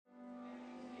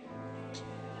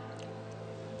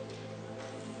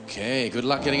Okay, good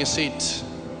luck getting a seat.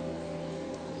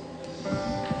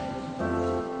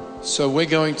 So we're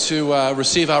going to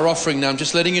receive our offering now. I'm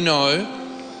just letting you know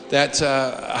that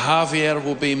Javier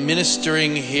will be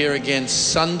ministering here again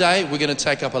Sunday. We're going to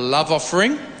take up a love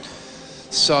offering.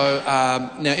 So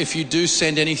now if you do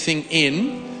send anything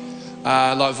in,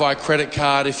 like via credit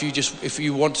card, if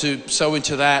you want to sow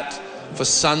into that for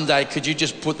Sunday, could you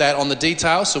just put that on the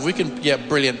details? So we can, yeah,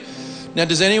 brilliant. Now,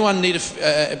 does anyone need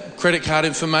a credit card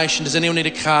information? Does anyone need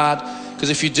a card? Because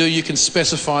if you do, you can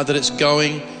specify that it's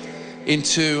going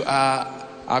into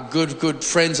our good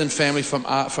friends and family for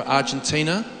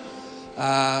Argentina.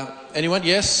 Anyone?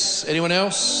 Yes? Anyone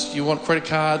else? You want credit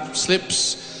card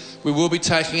slips? We will be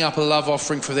taking up a love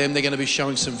offering for them. They're going to be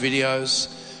showing some videos.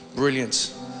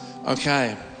 Brilliant.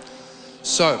 Okay.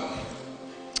 So,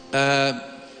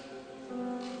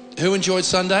 who enjoyed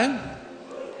Sunday?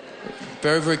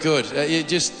 Very, very good.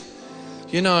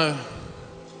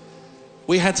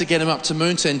 We had to get them up to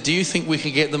Moonton. Do you think we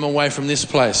could get them away from this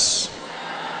place?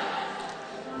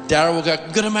 Darryl will go,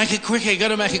 got to make it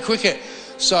quicker.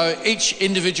 So each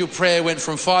individual prayer went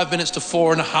from 5 minutes to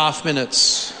 4.5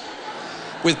 minutes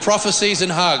with prophecies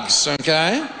and hugs,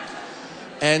 okay?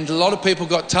 And a lot of people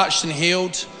got touched and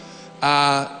healed.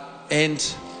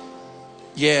 And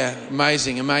yeah,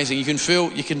 amazing. You can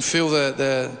feel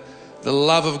the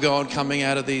love of God coming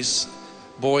out of these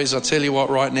boys. I'll tell you what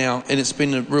right now, and it's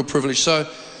been a real privilege. So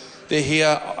they're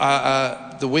here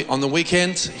on the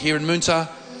weekend here in Munta,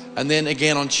 and then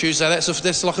again on Tuesday.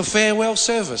 That's like a farewell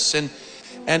service, and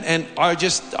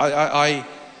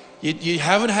you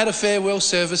haven't had a farewell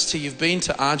service till you've been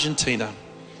to Argentina.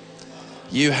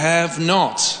 You have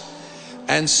not.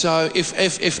 And so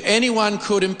if anyone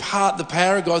could impart the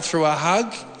power of God through a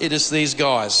hug, it is these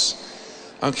guys.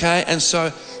 Okay? And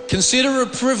so consider a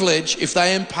privilege if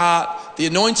they impart the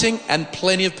anointing and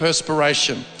plenty of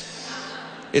perspiration.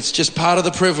 It's just part of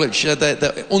the privilege,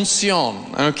 the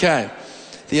unción, okay?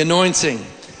 The anointing.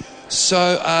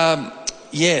 So,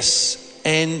 yes.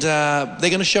 And they're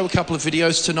going to show a couple of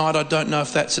videos tonight. I don't know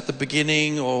if that's at the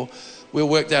beginning or we'll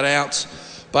work that out.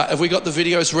 But have we got the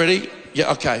videos ready?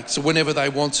 Yeah, okay. So whenever they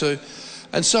want to.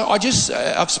 And so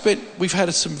we've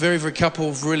had some very couple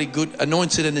of really good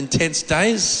anointed and intense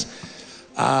days.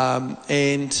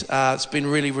 And it's been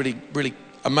really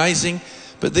amazing.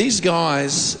 But these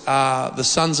guys are the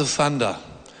sons of thunder.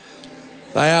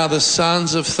 They are the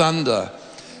sons of thunder.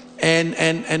 And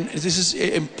this is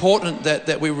important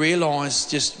that we realize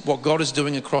just what God is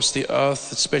doing across the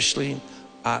earth, especially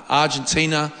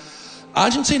Argentina.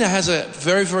 Argentina has a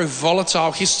very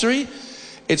volatile history.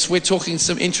 We're talking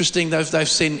some interesting, they've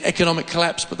seen economic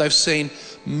collapse, but they've seen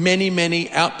many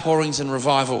outpourings and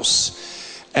revivals.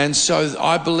 And so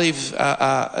I believe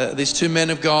these two men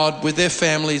of God with their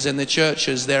families and their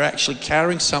churches, they're actually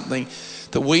carrying something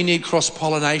that we need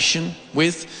cross-pollination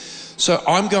with. So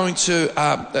I'm going to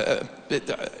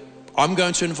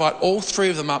invite all three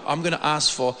of them up. I'm going to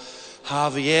ask for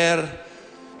Javier,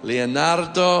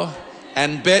 Leonardo,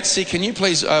 and Betsy. Can you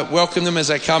please welcome them as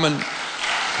they come and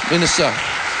minister?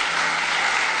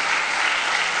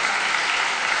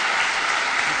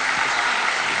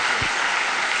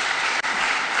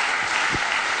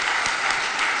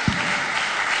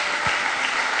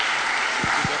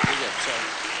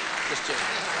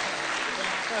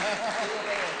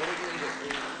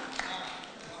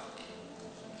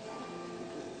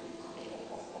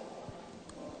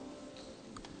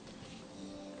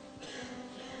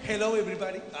 Hello,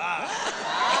 everybody. Oh,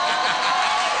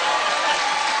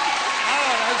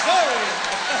 I'm sorry.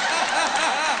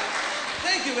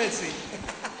 Thank you, Betsy.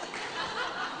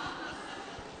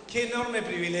 Qué enorme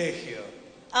privilegio.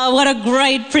 Oh, what a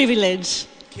great privilege.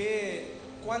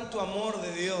 Cuánto amor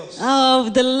de Dios. Oh,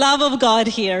 the love of God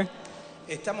here.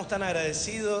 Estamos tan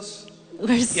agradecidos.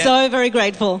 We're so very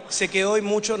grateful. Sé que hoy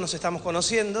muchos nos estamos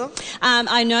conociendo.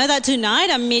 I know that tonight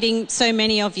I'm meeting so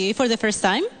many of you for the first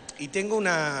time. Y tengo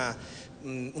una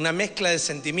mezcla de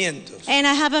sentimientos. And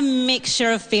I have a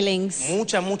mixture of feelings.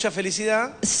 Mucha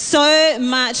felicidad. So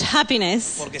much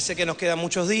happiness. Porque sé que nos quedan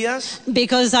muchos días.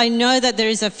 Because I know that there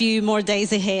is a few more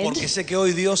days ahead. Porque sé que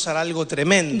hoy Dios hará algo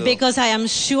tremendo. Because I am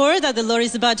sure that the Lord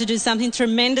is about to do something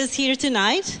tremendous here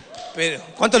tonight. Pero,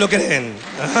 ¿cuánto lo creen?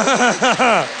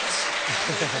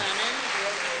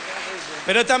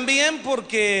 Pero también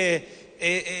porque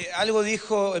Algo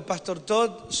dijo el pastor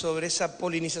Todd sobre esa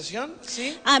polinización,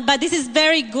 ¿sí? But this is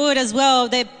very good as well.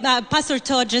 Pastor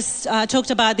Todd just talked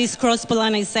about this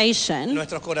cross-pollination.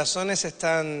 Nuestros corazones se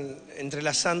están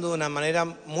entrelazando de una manera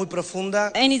muy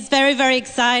profunda And it's very, very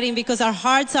exciting because our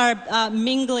hearts are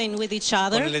mingling with each con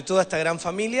other, el de toda esta gran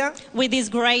familia with this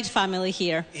great family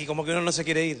here. y como que uno no se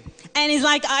quiere ir. And it's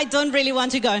like, I don't really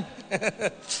want to go.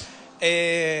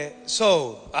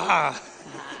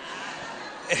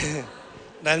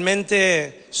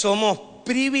 Realmente somos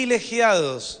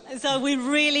privilegiados So we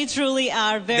really, truly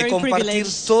are de very compartir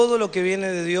privileged todo lo que viene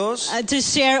de Dios to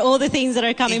share all the things that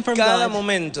are coming y from cada God.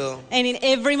 momento. And in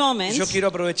every moment, Yo quiero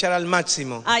aprovechar al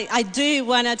máximo I do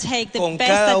want to take the con best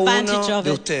cada advantage uno of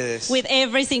de it ustedes with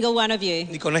every single one of you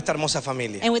y con esta hermosa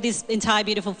familia. and with this entire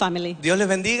beautiful family. Dios les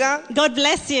bendiga. God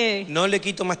bless you. No le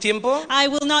quito más tiempo I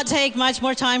will not take much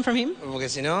more time from him porque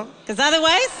si no, because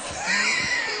otherwise,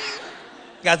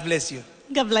 God bless you.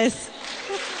 God bless.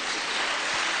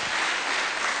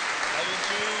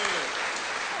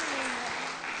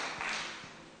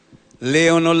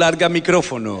 Leo no larga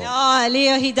micrófono. Oh,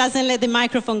 Leo, he doesn't let the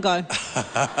microphone go.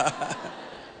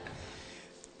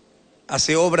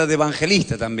 Hace obra de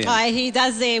evangelista también. He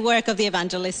does the work of the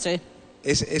evangelist too.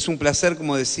 Es un placer,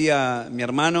 como decía mi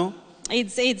hermano.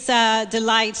 It's a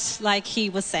delight, like he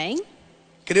was saying.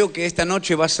 Creo que esta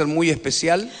noche va a ser muy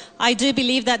especial. I do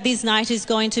believe that this night is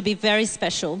going to be very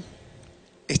special.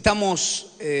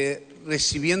 Estamos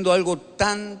recibiendo algo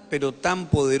tan, pero tan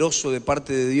poderoso de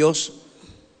parte de Dios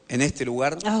en este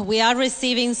lugar. We are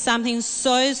receiving something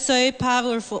so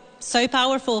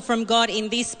powerful from God in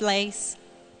this place.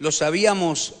 Lo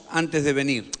sabíamos antes de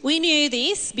venir. We knew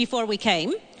this before we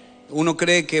came. Uno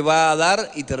cree que va a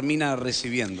dar y termina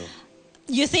recibiendo.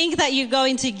 You think that you're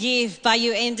going to give, but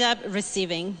you end up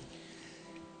receiving.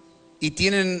 Y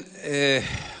tienen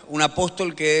un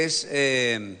apóstol que es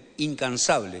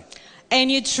incansable.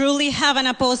 And you truly have an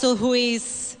apostle who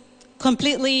is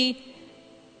completely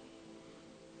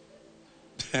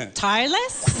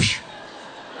tireless?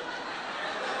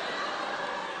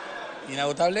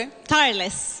 ¿Inagotable?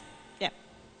 Tireless. Yeah.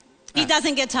 He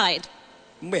doesn't get tired.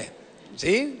 Bien.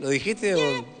 ¿Sí? ¿Lo dijiste?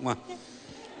 Yeah. Bueno.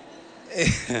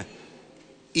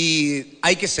 Y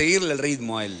hay que seguirle el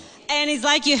ritmo a él. And it's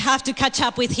like you have to catch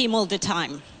up with him all the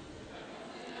time.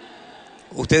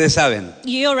 Ustedes saben.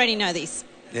 You already know this.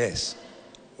 Yes.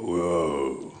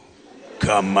 Whoa.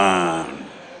 Come on.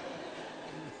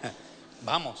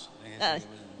 Vamos. Yeah.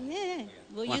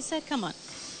 Well, you said, come on.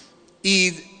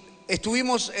 Y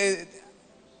estuvimos,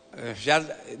 ya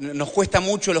nos cuesta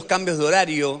mucho los cambios de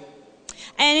horario.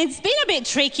 And it's been a bit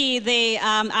tricky, the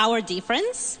hour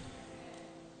difference.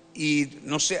 Y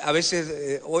no sé, a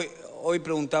veces hoy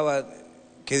preguntaba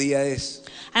qué día es.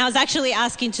 And I was actually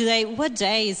asking today, what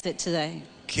day is it today?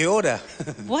 ¿Qué hora?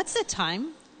 What's the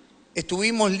time?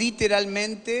 Estuvimos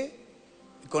literalmente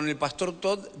con el pastor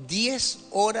Todd 10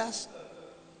 horas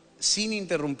sin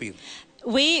interrumpir.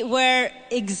 We were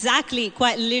exactly,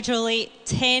 quite literally,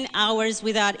 10 hours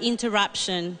without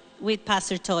interruption with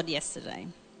Pastor Todd yesterday.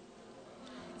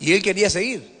 Y él quería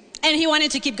seguir. And he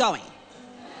wanted to keep going.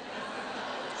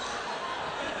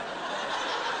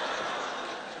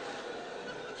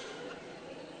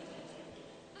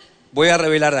 Voy a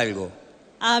revelar algo.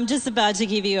 I'm just about to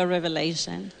give you a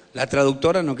revelation. La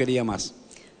traductora no quería más.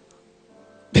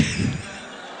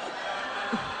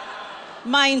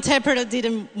 My interpreter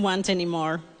didn't want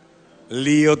anymore.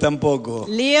 Lío tampoco.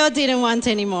 Leo didn't want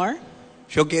anymore.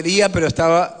 Yo quería, pero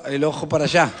estaba el ojo para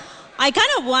allá. I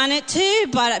kind of wanted to,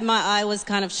 but my eye was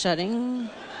kind of shutting.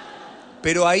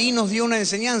 Pero ahí nos dio una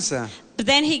enseñanza, But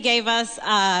then he gave us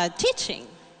a teaching.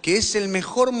 que es el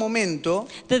mejor momento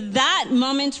That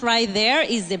moment right there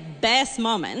is the best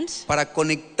moment para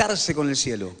conectarse con el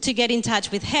cielo. to get in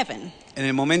touch with heaven. En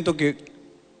el momento que...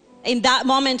 In that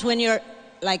moment when you're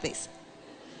like this.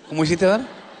 ¿Cómo hiciste, ver?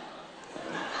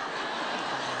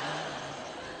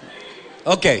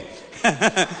 Ok.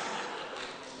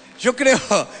 Yo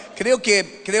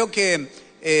creo que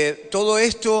todo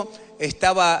esto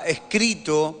estaba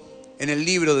escrito en el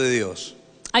libro de Dios.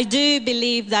 I do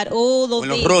believe that all En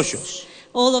los of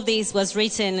rollos. this was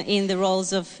written in the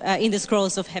in the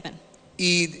scrolls of heaven.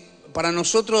 Y para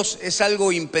nosotros es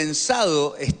algo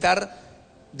impensado estar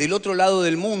del otro lado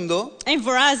del mundo And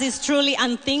for us, it's truly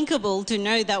unthinkable to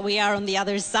know that we are on the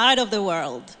other side of the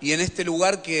world. y en este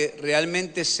lugar que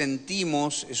realmente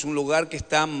sentimos es un lugar que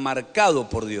está marcado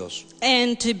por Dios.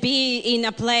 And to be in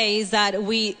a place that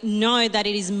we know that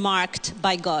it is marked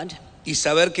by God. Y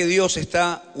saber que Dios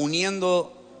está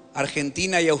uniendo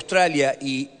Argentina y Australia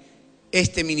y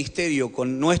este ministerio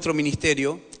con nuestro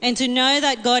ministerio And to know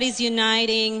that God is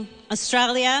uniting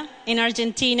Australia, in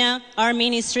Argentina, our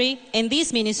ministry, and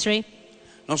this ministry,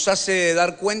 nos hace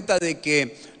dar cuenta de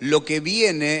que lo que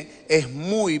viene es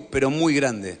muy, pero muy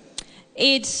grande.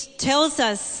 it tells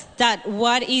us that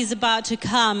what is about to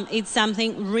come is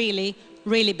something really,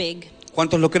 really big.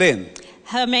 ¿Cuántos lo creen?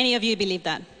 How many of you believe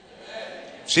that?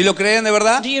 ¿Sí lo creen de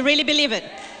verdad? Do you really believe it?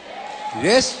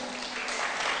 ¿Yes?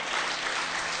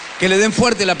 Que le den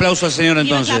fuerte el aplauso al Señor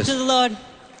Give a clap entonces. to the Lord.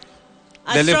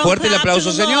 A Denle strong fuerte el clap to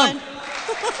aplauso, the Señor. Lord.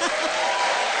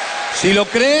 Si lo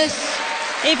crees,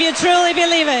 If you truly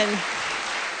believe it.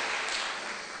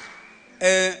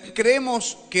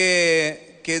 creemos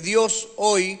que Dios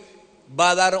hoy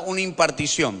va a dar una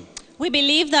impartición. We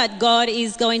believe that God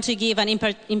is going to give an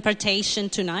impartation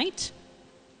tonight.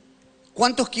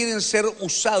 ¿Cuántos quieren ser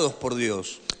usados por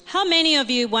Dios? How many of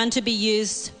you want to be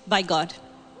used by God?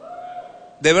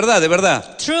 De verdad, de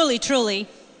verdad. Truly, truly.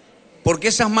 Porque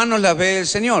esas manos las ve el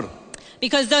Señor.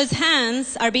 Because those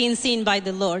hands are being seen by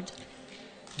the Lord.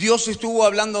 Dios estuvo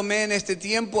hablándome en este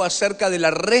tiempo acerca de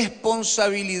la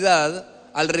responsabilidad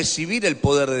al recibir el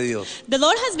poder de Dios. The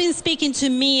Lord has been speaking to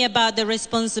me about the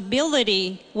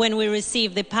responsibility when we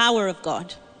receive the power of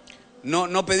God.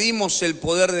 No pedimos el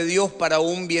poder de Dios para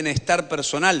un bienestar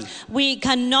personal. We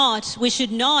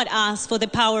should not ask for the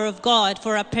power of God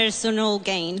for a personal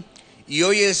gain. Y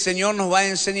hoy el Señor nos va a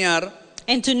enseñar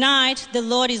And tonight, the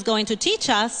Lord is going to teach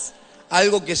us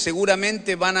algo que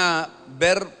seguramente van a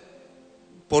ver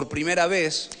por primera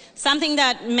vez. something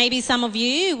that maybe some of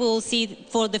you will see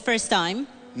for the first time.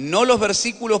 No los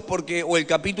versículos o el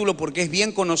capítulo porque es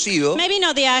bien conocido, Maybe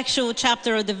not the actual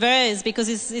chapter or the verse because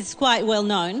it's quite well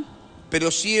known,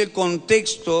 pero sí el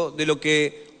contexto de lo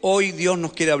que hoy Dios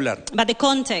nos quiere hablar. but the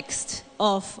context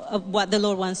of what the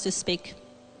Lord wants to speak.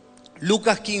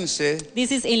 Lucas 15,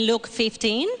 This is in Luke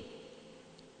 15.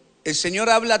 el Señor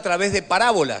habla a través de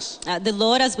parábolas. The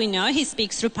Lord, as we know, He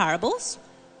speaks through parables.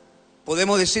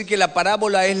 Podemos decir que la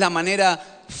parábola es la manera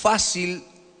fácil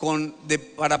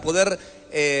para poder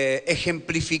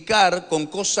ejemplificar con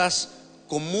cosas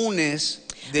comunes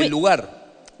del lugar.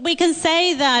 We can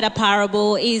say that a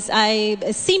parable is a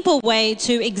simple way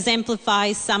to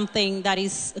exemplify something that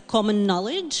is common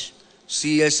knowledge.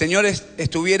 Si el Señor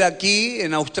estuviera aquí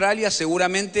en Australia,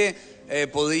 seguramente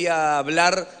podría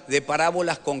hablar de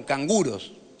parábolas con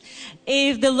canguros.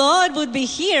 If the Lord would be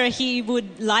here, He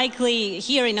would likely,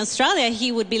 here in Australia,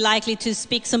 He would be likely to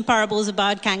speak some parables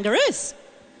about kangaroos.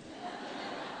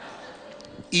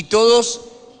 Y todos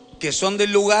que son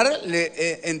del lugar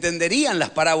entenderían las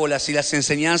parábolas y las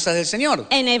enseñanzas del Señor.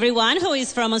 And everyone who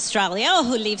is from Australia or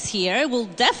who lives here will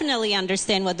definitely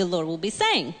understand what the Lord will be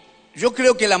saying. Yo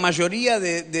creo que la mayoría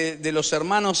de los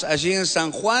hermanos allí en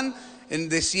San Juan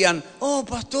decían, oh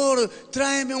pastor,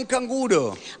 tráeme un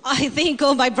canguro. I think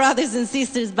all my brothers and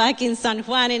sisters back in San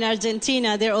Juan in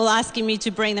Argentina, they're all asking me to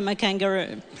bring them a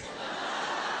kangaroo.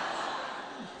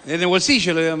 En el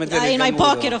bolsillo le voy a meter el In my canguro.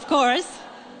 pocket, of course.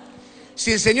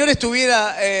 Si el Señor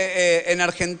estuviera en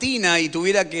Argentina y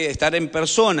tuviera que estar en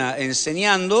persona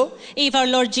enseñando, If our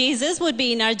Lord Jesus would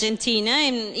be in Argentina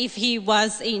and if He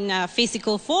was in a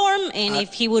physical form and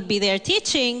if He would be there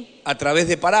teaching a través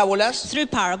de parábolas, through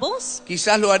parables,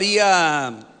 quizás lo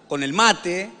haría con el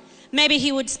mate, maybe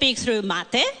He would speak through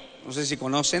mate. no sé si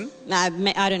conocen, I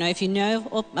don't know if you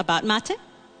know about mate.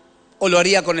 o lo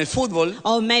haría con el fútbol.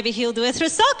 Or maybe He'll do it through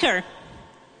soccer.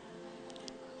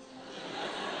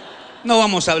 No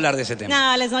vamos a hablar de ese tema.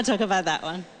 No, let's not talk about that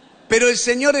one. Pero el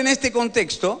Señor en este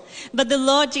contexto But the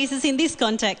Lord Jesus in this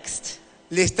context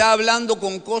le está hablando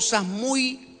con cosas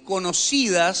muy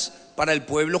conocidas para el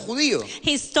pueblo judío.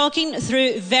 He's talking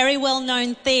through very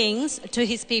well-known things to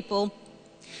His people.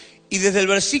 Y desde el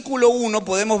versículo 1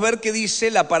 podemos ver que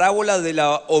dice la parábola de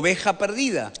la oveja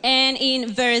perdida. And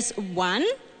in verse 1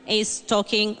 is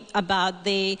talking about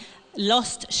the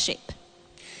lost sheep.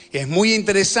 Es muy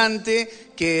interesante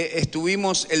que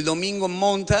estuvimos el domingo en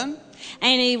Mountain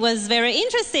And it was very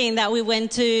interesting that we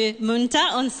went to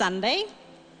Munta on Sunday.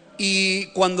 y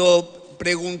cuando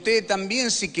pregunté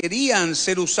también si querían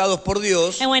ser usados por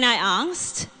Dios, And when I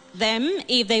asked them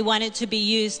if they wanted to be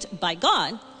used by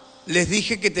God, les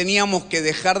dije que teníamos que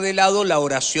dejar de lado la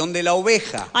oración de la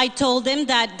oveja. I told them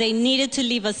that they needed to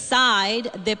leave aside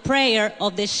the prayer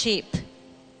of the sheep.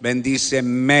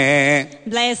 Bendíceme,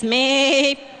 Bless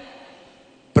me,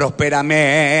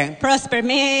 prospérame, prosper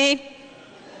me,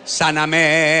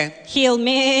 sáname. heal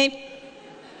me.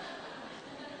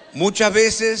 Muchas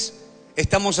veces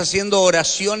estamos haciendo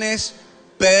oraciones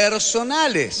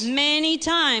personales, Many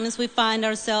times we find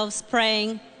ourselves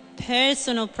praying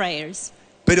personal prayers.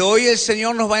 pero hoy el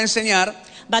Señor nos va a enseñar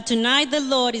But tonight the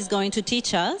Lord is going to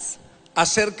teach us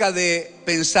acerca de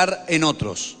pensar en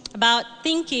otros. about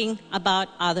thinking about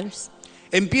others.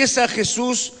 Empieza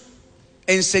Jesús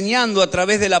enseñando a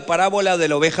través de la parábola de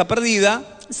la oveja perdida.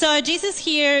 So Jesus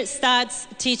here starts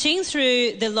teaching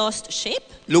through the lost sheep.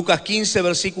 Lucas 15,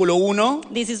 versículo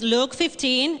 1. This is Luke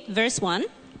 15, verse 1.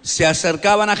 Se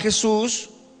acercaban a Jesús.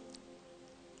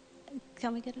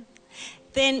 Can we get it?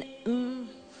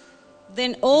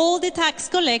 Then all the tax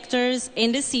collectors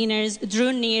and the sinners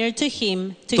drew near to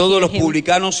him to Todos hear los him.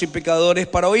 publicanos y pecadores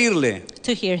para oírle.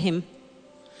 To hear him.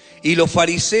 Y los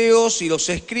fariseos y los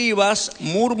escribas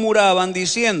murmuraban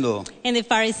diciendo: And the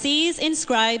Pharisees and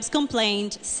scribes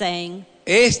complained, saying,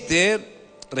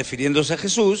 refiriéndose a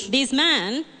Jesús, this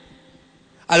man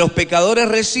a los pecadores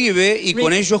recibe y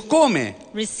con ellos come.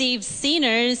 receives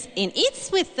sinners and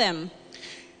eats with them.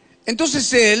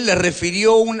 Entonces él les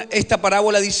refirió esta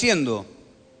parábola diciendo: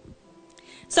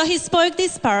 So he spoke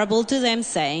this parable to them,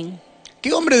 saying,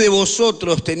 ¿qué hombre de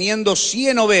vosotros teniendo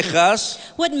 100 ovejas,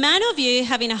 what man of you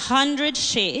having 100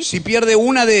 sheep, si pierde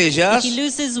una de if ellas, he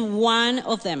loses one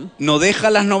of them, no deja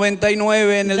las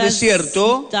 99 en el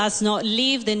desierto does not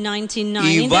leave the 99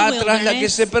 y in the va tras la que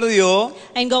wilderness se perdió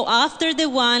and go after the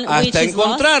one which hasta is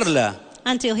lost encontrarla?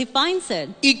 until he finds it?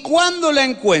 Y cuando la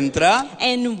encuentra,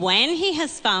 And when he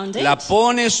has found it, la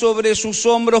pone sobre sus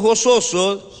hombros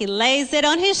gozosos, he lays it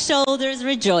on his shoulders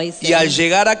rejoicing. y al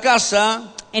llegar a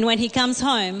casa And when he comes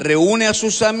home, reúne a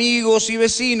sus amigos y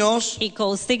vecinos he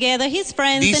calls together his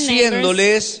friends and neighbors,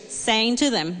 diciéndoles: saying to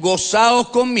them,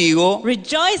 gozaos conmigo,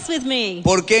 rejoice with me,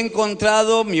 porque he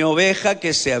encontrado mi oveja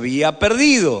que se había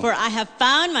perdido. for I have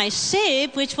found my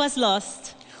sheep which was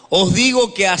lost. Os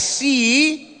digo que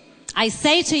así I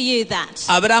say to you that,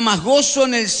 habrá más gozo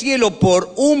en el cielo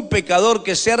por un pecador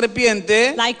que se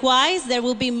arrepiente likewise, there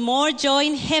will be more joy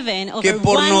in heaven que over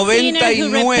por one sinner who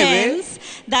 99 repents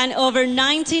than over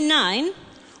 99,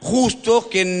 justos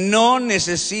que no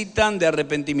necesitan de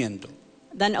arrepentimiento.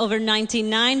 than over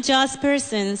 99 just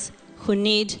persons who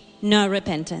need no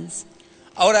repentance.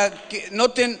 Ahora,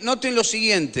 noten lo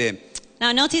siguiente.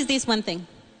 Now notice this one thing.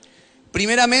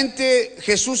 Primeramente,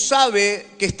 Jesús sabe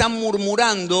que están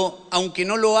murmurando, aunque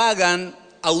no lo hagan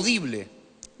audible.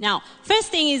 Now,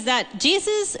 first thing is that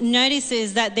Jesus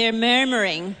notices that they're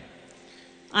murmuring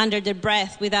under their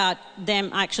breath without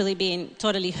them actually being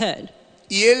totally heard.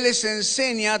 Y Él les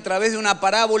enseña a través de una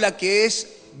parábola que es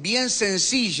bien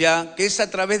sencilla, que es a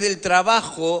través del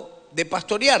trabajo de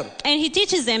pastorear. And he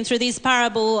teaches them through this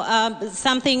parable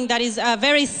something that is a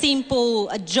very simple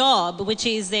job, which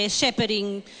is the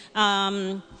shepherding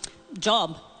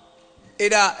job.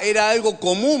 Era algo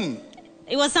común.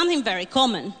 It was something very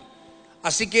common.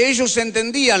 Así que ellos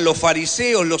entendían, los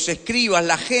fariseos, los escribas,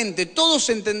 la gente, todos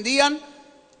entendían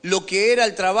lo que era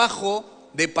el trabajo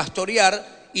de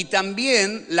pastorear y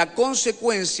también la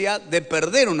consecuencia de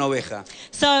perder una oveja.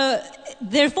 So,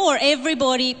 therefore,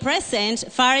 everybody present,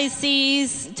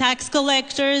 Pharisees, tax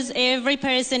collectors, every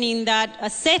person in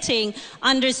that setting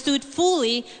understood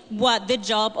fully what the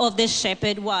job of the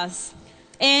shepherd was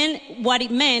and what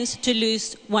it meant to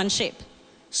lose one sheep.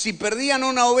 Si perdían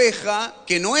una oveja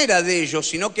que no era de ellos,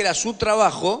 sino que era su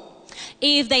trabajo,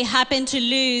 If they happened to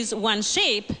lose one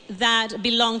sheep that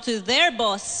belonged to their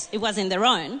boss, it wasn't their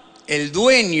own, el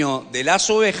dueño de las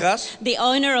ovejas the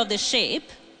owner of the sheep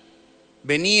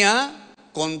venía,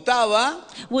 contaba,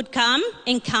 would come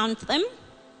and count them,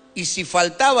 y si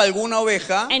faltaba alguna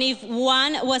oveja, and if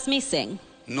one was missing,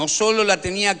 no solo la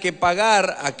tenía que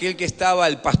pagar aquel que estaba,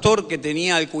 el pastor que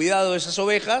tenía el cuidado de esas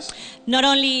ovejas, not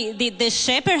only did the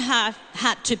shepherd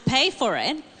had to pay for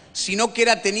it, sino que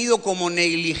era tenido como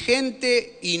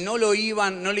negligente y no le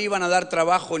iban a dar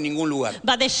trabajo en ningún lugar.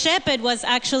 but the shepherd was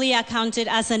actually accounted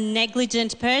as a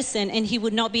negligent person, and he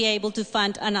would not be able to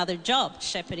find another job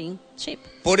shepherding sheep.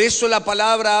 Por eso la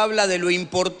palabra habla de lo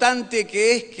importante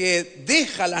que es que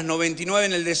deja las 99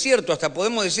 en el desierto, hasta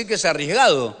podemos decir que es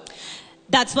arriesgado.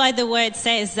 That's why the word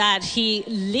says that he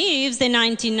leaves the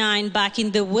 99 back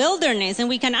in the wilderness, and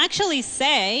we can actually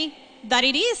say that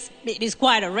it is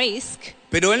quite a risk.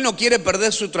 Pero él no quiere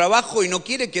perder su trabajo y no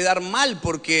quiere quedar mal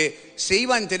porque se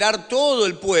iba a enterar todo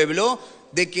el pueblo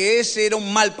de que ese era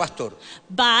un mal pastor.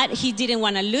 But he didn't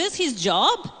want to lose his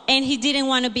job, and he didn't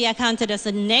want to be accounted as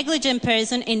a negligent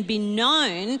person and be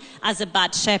known as a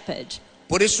bad shepherd.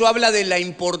 Por eso habla de la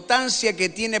importancia que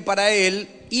tiene para él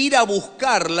ir a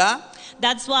buscarla.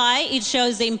 That's why it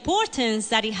shows the importance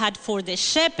that it had for the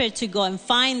shepherd to go and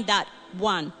find that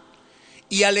one.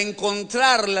 Y al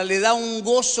encontrarla le da un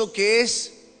gozo que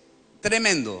es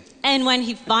tremendo. And when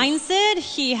he finds it,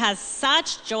 he has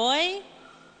such joy.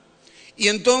 Y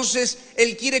entonces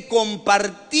él quiere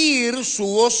compartir su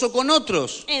gozo con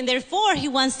otros. And therefore, he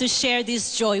wants to share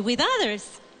this joy with others.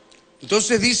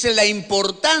 Entonces dice la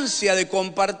importancia de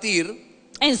compartir.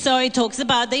 And so it talks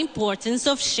about the importance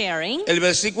of sharing. El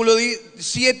versículo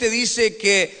 7 dice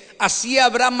que así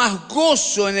habrá más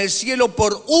gozo en el cielo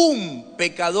por un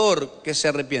pecador que se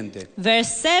arrepiente.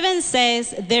 Verse 7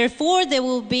 says, therefore there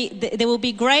will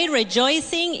be great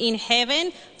rejoicing in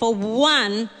heaven for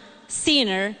one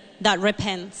sinner that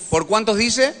repents. ¿Por cuántos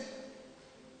dice?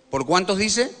 ¿Por cuántos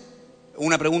dice?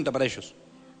 Una pregunta para ellos.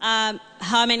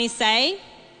 How many say?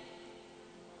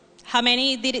 How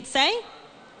many did it say?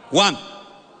 One.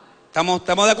 ¿Estamos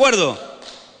de acuerdo?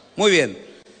 Muy bien.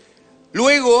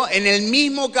 Luego, en el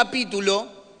mismo capítulo,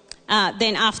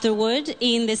 Then afterward,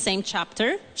 in the same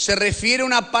chapter, se refiere a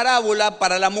una parábola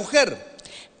para la mujer.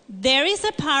 there is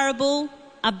a parable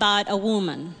about a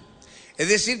woman. Es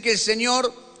decir, que el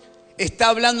Señor está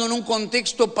hablando en un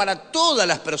contexto para todas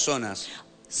las personas.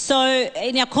 So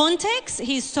in a context,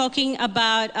 he's talking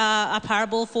about a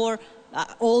parable for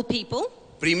all people.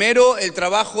 Primero, el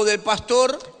trabajo del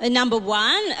pastor. Number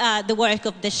one, the work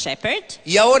of the shepherd.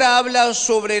 Y ahora habla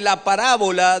sobre la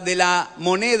parábola de la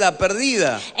moneda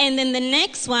perdida. And then the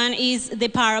next one is the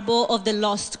parable of the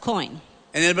lost coin.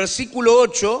 En el versículo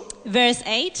 8 Verse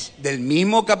 8, del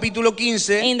mismo capítulo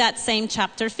 15, in that same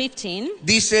chapter 15,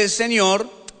 dice el Señor,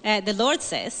 the Lord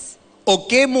says, ¿o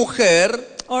qué mujer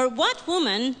or what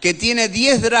woman que tiene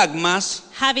 10 dracmas,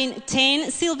 having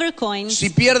 10 silver coins, si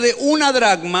pierde una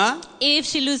dracma, if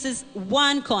she loses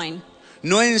one coin,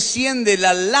 no enciende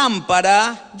la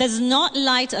lámpara does not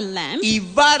light a lamp, y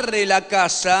barre la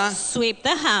casa sweep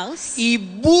the house, y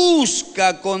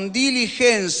busca con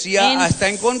diligencia hasta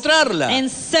encontrarla? and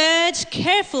search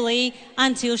carefully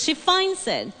until she finds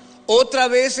it? Otra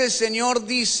vez el Señor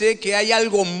dice que hay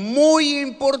algo muy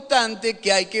importante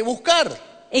que hay que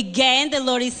buscar. Again, the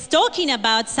Lord is talking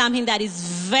about something that is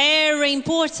very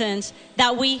important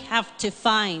that we have to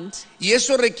find. Y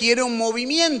eso requiere un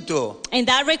movimiento. And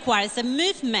that requires a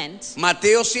movement.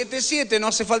 Mateo 7:7, no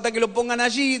hace falta que lo pongan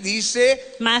allí, dice,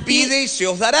 Matthew- pide y se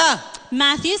os dará.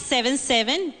 Matthew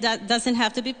 7:7, that doesn't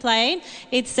have to be plain.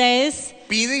 It says,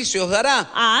 Pide y se os dará.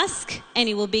 ask and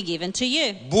it will be given to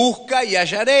you. Busca y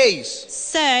hallaréis.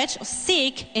 Search,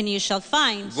 seek, and you shall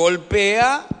find.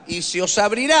 Golpea y se os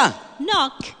abrirá.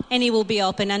 Knock and it will be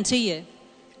open unto you.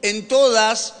 En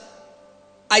todas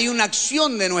hay una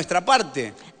acción de nuestra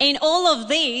parte. In all of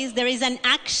these, there is an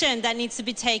action that needs to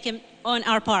be taken on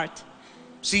our part.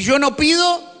 Si yo no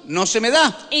pido, no se me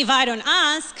da. If I don't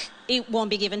ask, it won't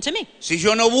be given to me. Si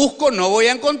yo no busco, no voy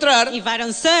a encontrar. If I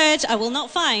don't search, I will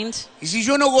not find. Y si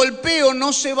yo no golpeo,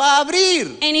 no se va a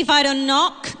abrir. And if I don't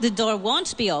knock, the door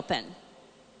won't be open.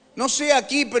 No sé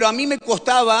aquí, pero a mí me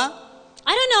costaba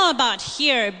I don't know about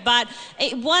here, but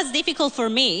it was difficult for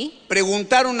me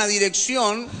preguntar una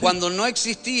dirección cuando no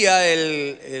existía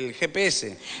el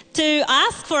GPS. to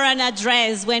ask for an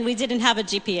address when we didn't have a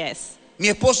GPS. Mi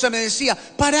esposa me decía,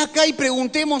 para acá y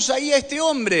preguntemos ahí a este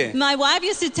hombre. My wife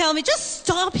used to tell me, just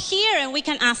stop here and we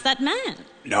can ask that man.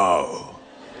 No.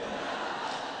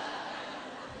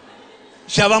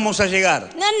 Ya vamos a llegar.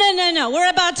 No, we're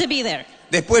about to be there.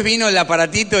 Después vino el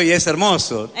aparatito y es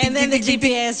hermoso. And then the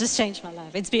GPS just changed my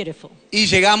life. It's beautiful. Y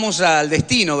llegamos al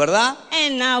destino, ¿verdad?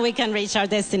 And now we can reach our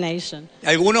destination.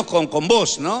 Algunos con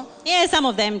voz, ¿no? Yeah, some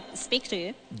of them speak to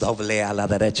you. Doble a la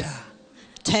derecha.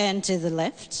 Turn to the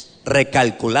left.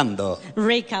 Recalculando.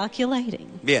 Recalculating.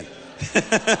 Bien.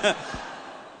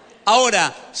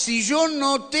 Ahora, si yo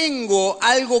no tengo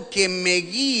algo que me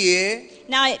guíe,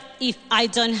 Now, if I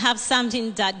don't have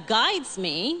something that guides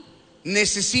me,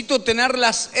 necesito tener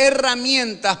las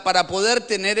herramientas para poder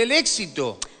tener el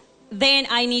éxito. then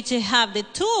I need to have the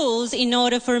tools in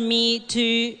order for me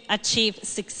to achieve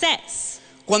success.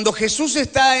 Cuando Jesús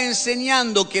está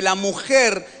enseñando que la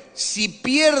mujer, si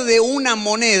pierde una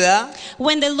moneda,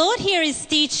 When the Lord here is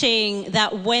teaching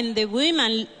that when the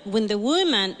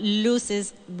woman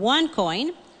loses one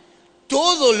coin,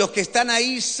 todos los que están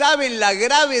ahí saben la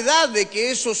gravedad de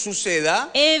que eso suceda.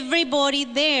 everybody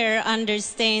there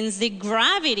understands the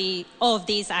gravity of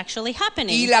this actually Y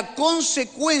happening. la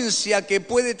consecuencia que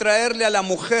puede traerle a la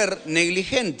mujer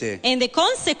negligente. And the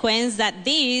consequence that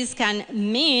this can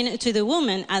mean to the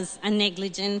woman as a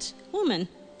negligent woman.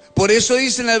 Por eso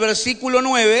dice en el versículo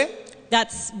 9,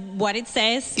 That's what it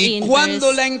says y in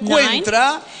cuando verse la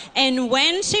encuentra, 9. And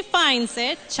when she finds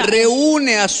it,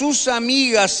 reúne a sus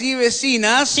amigas y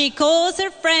vecinas she calls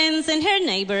her friends and her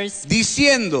neighbors,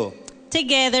 diciendo,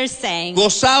 together, saying,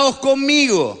 gozaos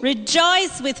conmigo,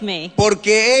 rejoice with me, porque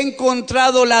he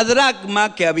encontrado la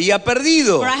dracma que había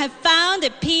perdido. for I have found a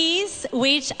piece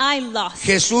which I lost.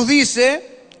 Jesús dice,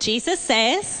 Jesus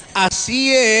says,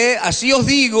 así os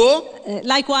digo,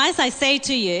 likewise I say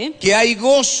to you, que hay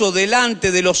gozo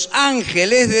delante de los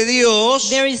ángeles de Dios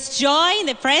there is joy in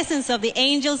the presence of the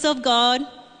angels of God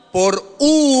por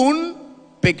un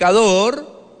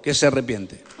pecador que se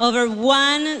arrepiente. over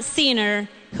one sinner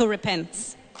who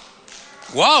repents.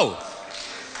 ¡Wow!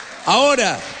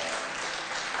 Ahora,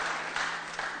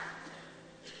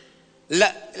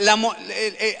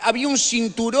 había un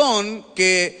cinturón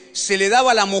que se le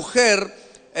daba a la mujer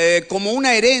como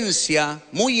una herencia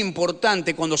muy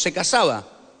importante cuando se casaba.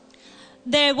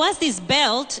 There was this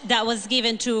belt that was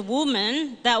given to a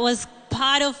woman that was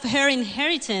part of her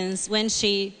inheritance when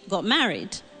she got married.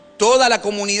 Toda la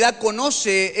comunidad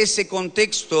conoce ese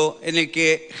contexto en el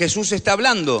que Jesús está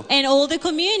hablando. And all the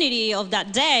community of that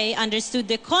day understood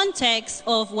the context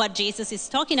of what Jesus is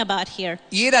talking about here.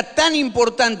 Y era tan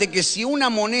importante que si una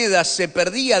moneda se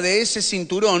perdía de ese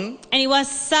cinturón, And it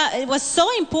was so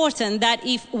important that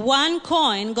if one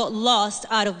coin got lost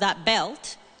out of that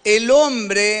belt, el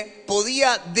hombre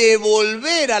podía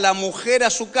devolver a la mujer a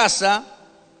su casa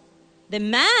the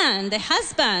man, the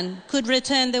husband, could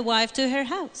return the wife to her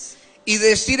house. y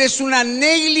decir es una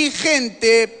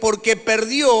negligente porque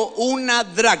perdió una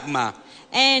dracma.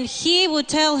 And he would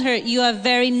tell her, you are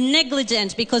very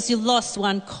negligent because you lost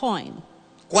one coin.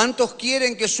 ¿Cuántos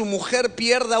quieren que su mujer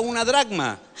pierda una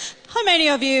dracma? How many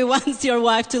of you wants your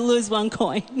wife to lose one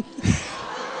coin?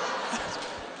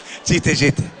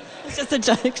 Chiste. It's just a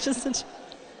joke, just a joke.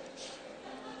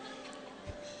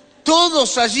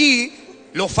 Todos allí,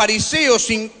 los fariseos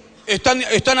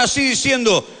están así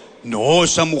diciendo, no,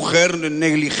 esa mujer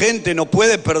negligente no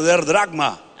puede perder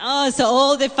dracma. Oh, so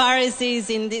all the Pharisees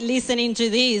listening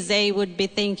to this, they would be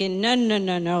thinking,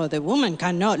 no, the woman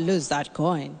cannot lose that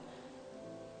coin.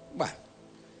 Bueno,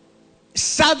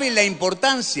 sabe la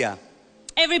importancia.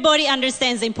 Everybody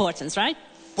understands the importance, right?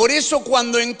 Por eso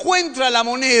cuando encuentra la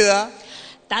moneda,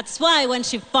 That's why when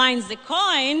she finds the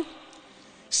coin,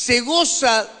 se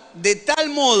goza de tal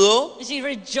modo she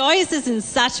rejoices in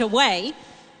such a way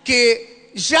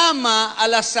que llama a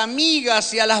las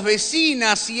amigas y a las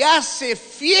vecinas y hace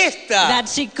fiesta that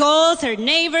she calls her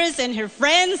neighbors and her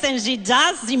friends and she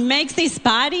makes this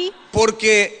party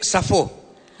porque zafó.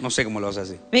 No sé cómo lo vas a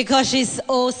decir. because she's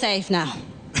all safe now.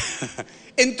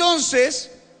 Entonces,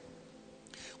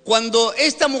 cuando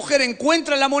esta mujer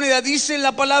encuentra la moneda, dice en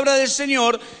la palabra del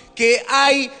Señor que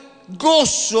hay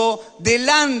gozo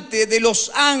delante de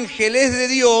los ángeles de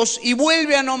Dios y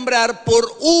vuelve a nombrar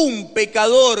por un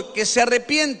pecador que se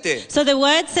arrepiente. So the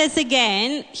word says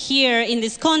again here in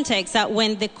this context that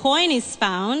when the coin is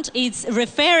found, it's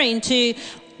referring to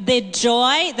the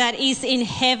joy that is in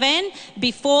heaven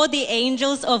before the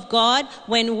angels of God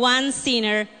when one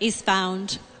sinner is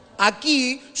found.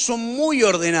 Aquí son muy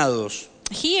ordenados,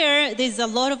 Here, there's a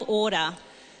lot of order.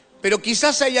 pero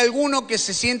quizás hay alguno que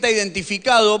se sienta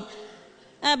identificado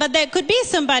But there could be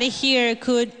somebody here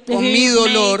con mi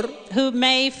dolor. who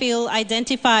may feel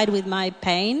identified with my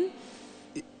pain.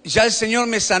 Ya el Señor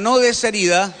me sanó de esa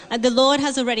herida, And the Lord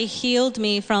has already healed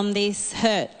me from this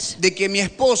hurt de que mi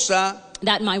esposa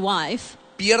that my wife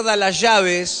pierda las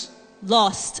llaves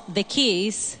lost the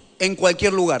keys en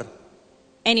cualquier lugar.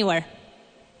 anywhere.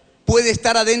 Puede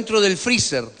estar adentro del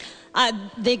freezer.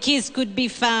 The keys could be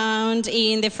found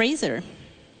in the freezer.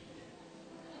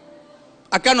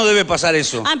 Acá no debe pasar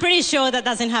eso. I'm pretty sure that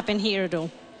doesn't happen here at all.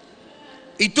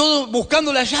 Y todos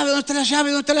buscando la llave. ¿Dónde está la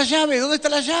llave? ¿Dónde está la llave? ¿Dónde está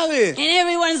la llave? And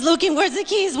everyone's looking, where's the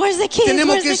keys? Where's the keys?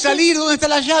 Tenemos Where's que the salir. ¿Dónde está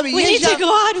la llave? keys? Y We need ella to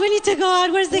go out, we need to go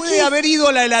out. Where's the puede keys? haber ido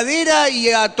a la heladera y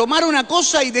a tomar una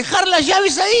cosa y dejar las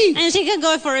llaves ahí. And she can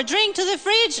go for a drink to the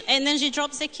fridge, and then she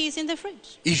drops the keys in the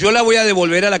fridge. Y yo la voy a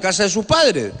devolver a la casa de sus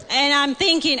padres. And I'm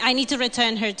thinking, I need to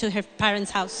return her to her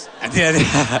parents' house.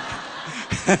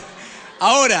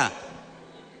 Ahora,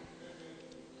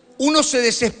 uno se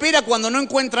desespera cuando no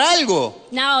encuentra algo.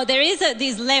 Now, there is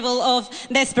this level of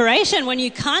desperation when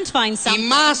you can't find Y something.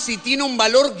 más si tiene un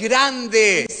valor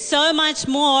grande. So much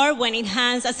more when it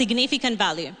has a significant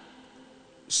value.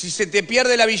 Si se te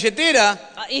pierde la billetera,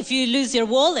 If you lose your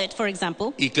wallet, for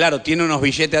example, y claro, tiene unos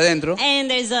billetes adentro, and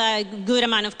there's a good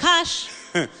amount of cash,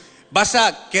 vas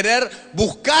a querer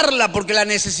buscarla porque la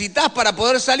necesitas para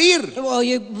poder salir. well,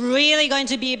 you're really going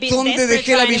to be a bit ¿Dónde desperate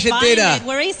dejé la trying to find billetera? it.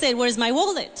 Where is it? Where's my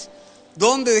wallet?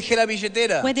 ¿Dónde dejé la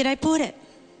billetera? Where did I put it?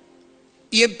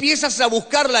 Y empiezas a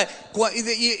buscarla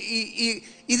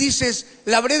y dices,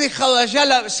 la habré dejado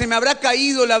allá, se me habrá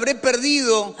caído, la habré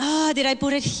perdido. Oh, did I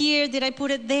put it here? Did I put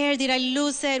it there? Did I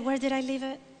lose it? Where did I leave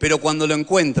it? Pero cuando lo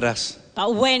encuentras,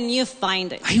 But when you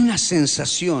find it, hay una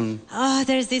sensación. oh,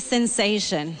 there's this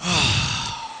sensation.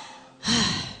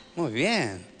 Muy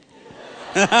bien.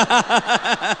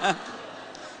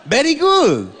 Very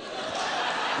good.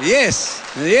 Yes,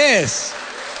 yes.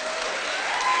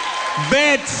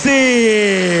 Betsy.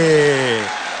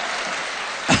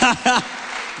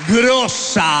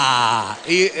 Grosa.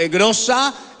 Y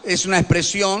grosa es una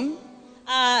expresión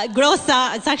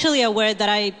Grossa, it's actually a word that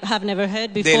I have never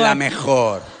heard before. de la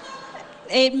mejor.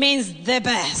 It means the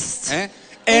best. In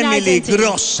Emily Argentina.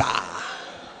 Grosa.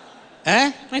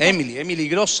 Okay. Emily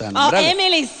Grosa. Oh, nombrala.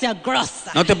 Emily's a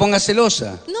grossa. No te pongas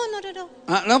celosa. No, not at all.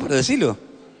 Ah, no, pero decilo.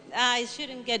 I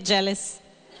shouldn't get jealous.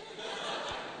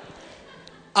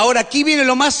 Ahora, aquí viene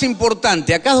lo más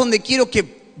importante. Acá es donde quiero que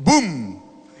 ¡boom!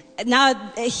 Now,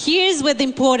 here's where the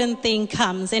important thing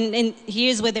comes, and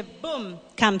here's where the boom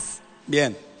comes.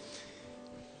 Bien.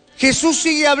 Jesús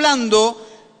sigue hablando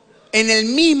en el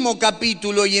mismo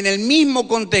capítulo y en el mismo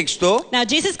contexto. Now,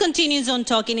 Jesus continues on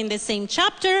talking in the same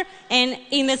chapter and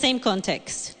in the same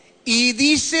context. Y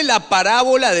dice la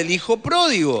parábola del hijo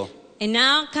pródigo. And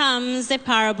now comes the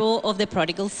parable of the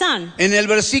prodigal son. En el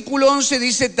versículo 11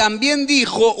 dice, también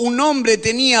dijo, un hombre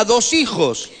tenía 2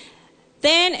 hijos.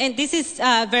 Then, and this is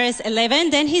verse 11,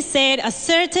 then he said, a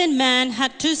certain man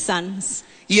had 2 sons.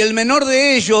 Y el menor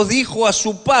de ellos dijo a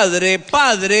su padre,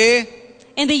 Padre,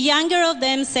 And the younger of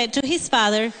them said to his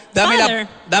father,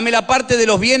 dame la parte de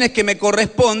los bienes que me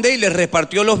corresponde, y les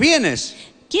repartió los bienes.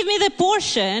 give me the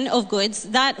portion of goods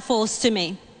that falls to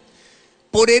me.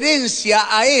 Por herencia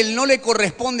a él no le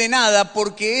corresponde nada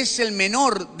porque es el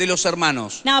menor de los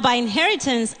hermanos. Now, by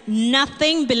inheritance,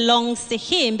 nothing belongs to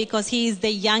him because he is the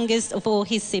youngest of all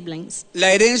his siblings.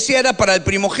 La herencia era para el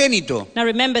primogénito. Now,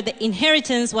 remember, the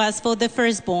inheritance was for the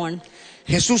firstborn.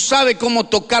 Jesús sabe cómo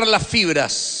tocar las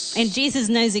fibras. And Jesus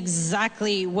knows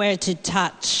exactly where to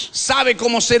touch. Sabe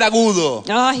cómo ser agudo.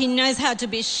 Oh, he knows how to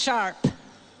be sharp.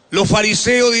 Los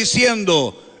fariseos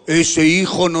diciendo, ese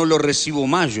hijo no lo recibo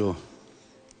más yo.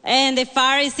 And the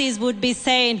Pharisees would be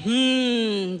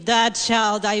saying, that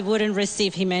child, I wouldn't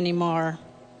receive him anymore.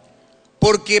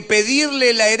 Porque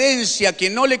pedirle la herencia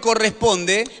que no le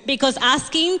corresponde Because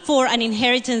asking for an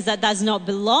inheritance that does not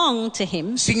belong to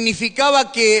him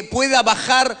significaba que pueda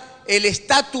bajar el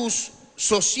estatus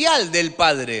social del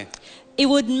padre. it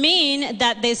would mean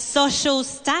that the social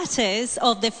status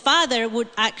of the father would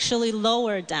actually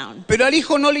lower down. Pero al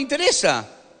hijo no le interesa.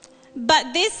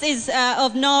 But this is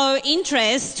of no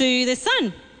interest to the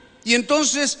son. Y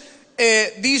entonces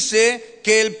dice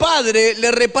que el padre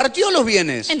le repartió los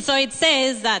bienes. And so it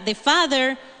says that the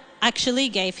father actually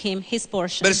gave him his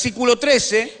portion. Versículo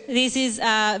 13. This is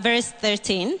verse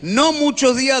 13. No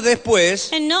muchos días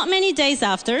después, And not many days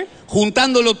after,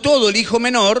 juntándolo todo el hijo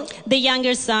menor, the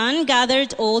younger son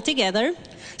gathered all together,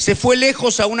 se fue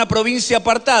lejos a una provincia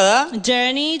apartada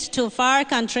journeyed to a far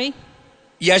country,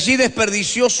 y allí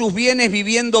desperdició sus bienes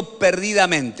viviendo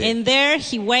perdidamente. and there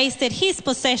he wasted his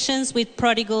possessions with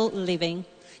prodigal living.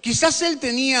 Quizás él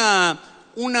tenía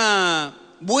una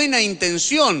buena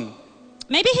intención.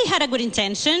 Maybe he had a good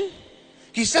intention.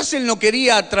 Quizás él no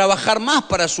quería trabajar más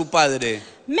para su padre.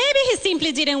 Maybe he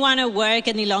simply didn't want to work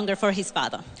any longer for his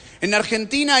father. En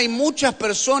Argentina hay muchas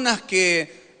personas que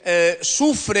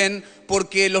sufren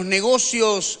porque los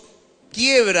negocios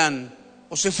quiebran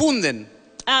o se funden.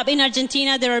 In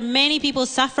Argentina, there are many people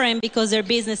suffering because their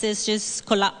businesses just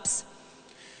collapse.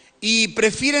 Y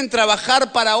prefieren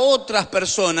trabajar para otras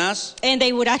personas And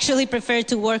they would actually prefer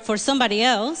to work for somebody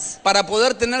else para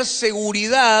poder tener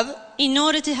seguridad, in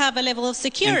order to have a level of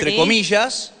entre security,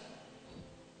 comillas,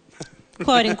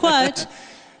 quote unquote,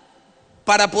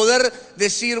 para poder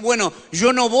decir, bueno,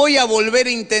 yo no voy a volver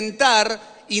a intentar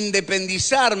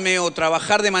independizarme o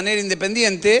trabajar de manera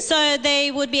independiente so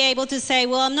they would be able to say,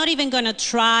 well, I'm not even going to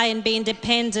try and be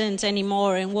independent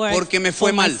anymore and work Porque me fue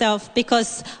for mal. myself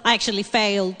because I actually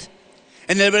failed.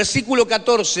 En el versículo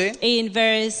 14, In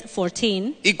verse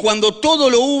 14, y cuando todo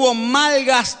lo hubo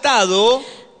malgastado,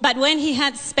 but when he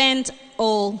had spent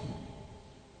all,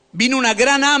 vino una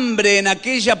gran hambre en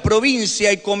aquella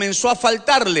provincia y comenzó a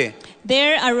faltarle.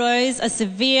 there arose a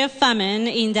severe famine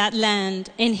in that land,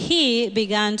 and he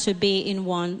began to be in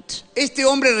want. Este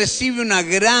hombre recibe una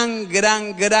gran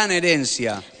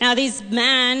herencia. Now this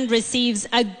man receives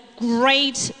a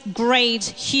great,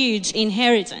 huge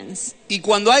inheritance. Y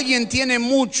cuando alguien tiene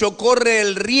mucho, corre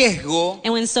el riesgo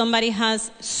And when somebody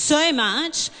has so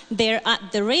much, they're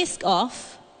at the risk of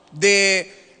de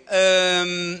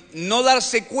no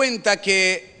darse cuenta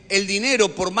que el dinero,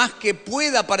 por más que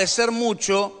pueda parecer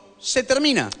mucho, se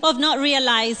termina. Of not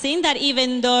realizing that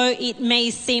even though it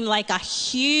may seem like a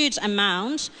huge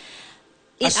amount,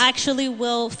 it actually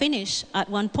will finish at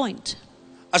one point.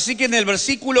 Así que en el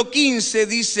versículo 15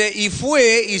 dice, y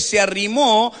fue y se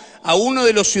arrimó a uno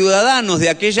de los ciudadanos de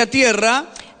aquella tierra.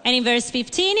 And in verse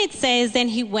 15 it says, then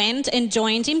he went and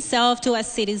joined himself to a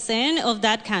citizen of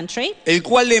that country. El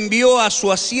cual le envió a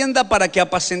su hacienda para que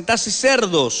apacentase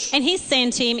cerdos. And he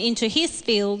sent him into his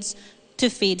fields to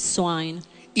feed swine.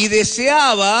 Y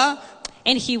deseaba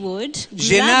And he would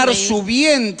llenar su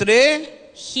vientre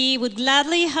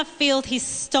gladly have filled his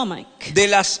stomach de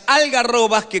las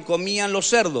algarrobas que comían los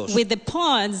cerdos. with the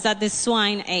pods that the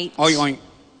swine ate. Oink, oink.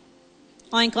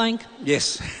 Oink, oink.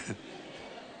 Yes.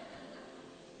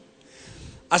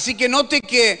 Así que note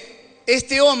que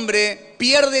este hombre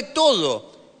pierde todo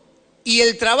y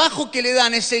el trabajo que le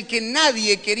dan es el que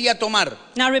nadie quería tomar.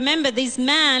 Now remember, this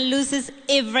man loses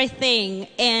everything,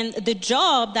 and the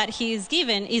job that he is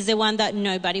given is the one that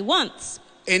nobody wants.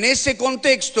 En ese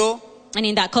contexto, And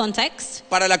in that context,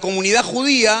 para la comunidad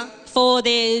judía, for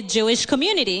the Jewish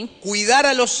community, cuidar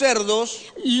a los cerdos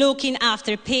looking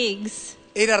after pigs,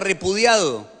 era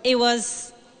repudiado. it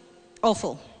was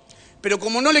awful. Pero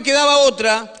como no le quedaba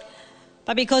otra,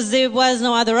 But because there was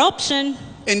no other option,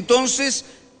 entonces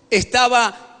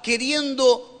estaba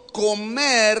queriendo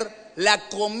comer la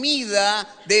comida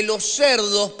de los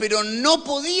cerdos, pero no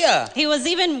podía. he was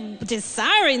even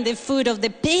desiring the food of the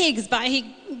pigs, but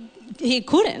he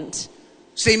couldn't.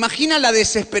 ¿Se imagina la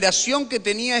desesperación que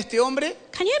tenía este hombre?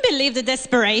 Can you believe the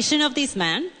desperation of this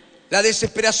man? La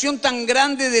desesperación tan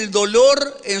grande del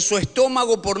dolor en su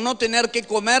estómago por no tener que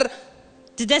comer.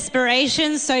 The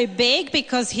desperation so big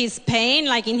because his pain,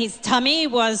 like in his tummy,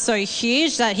 was so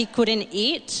huge that he couldn't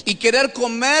eat. Y querer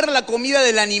comer la comida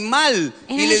del animal.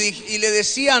 And Y le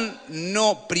decían,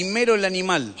 no, primero el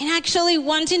animal. And actually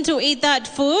wanting to eat that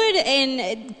food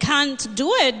and can't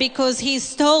do it because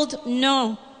he's told,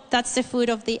 no, that's the food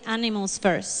of the animals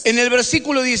first. En el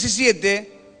versículo 17,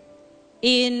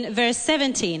 In verse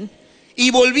 17, y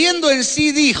volviendo en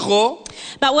sí dijo,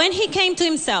 but when he came to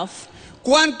himself,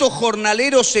 ¿cuántos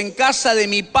jornaleros en casa de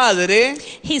mi padre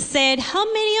he said, how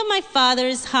many of my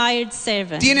father's hired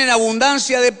servants tienen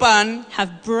abundancia de pan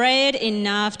have bread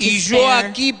enough to y yo spare,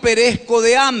 aquí perezco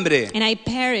de hambre? and I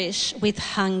perish with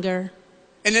hunger?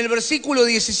 En el versículo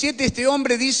 17 este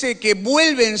hombre dice que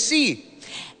vuelve en sí.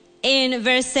 In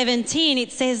verse 17,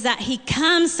 it says that he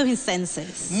comes to his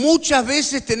senses. Muchas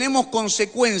veces tenemos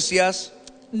consecuencias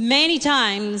Many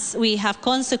times we have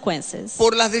consequences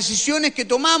por las decisiones que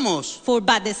tomamos. for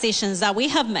bad decisions that we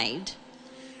have made.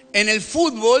 En el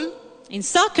fútbol In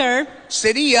soccer,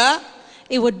 sería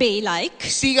it would be like,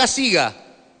 siga, siga.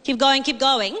 keep going,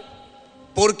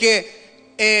 Porque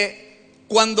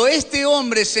cuando este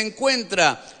hombre se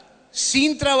encuentra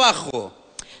sin trabajo,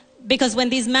 because when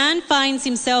this man finds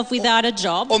himself without a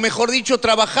job, o mejor dicho,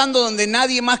 trabajando donde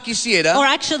nadie más quisiera, or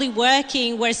actually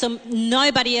working where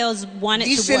nobody else wanted to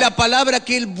dice la work, palabra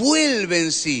que él vuelve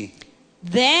en sí.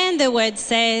 then the word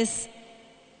says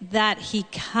that he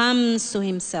comes to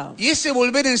himself. Y ese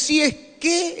volver en sí es,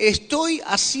 ¿qué estoy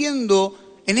haciendo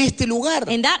en este lugar?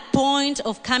 And that point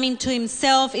of coming to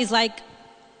himself is like,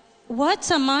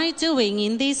 what am I doing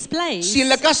in this place? Si en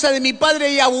la casa de mi padre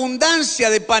hay abundancia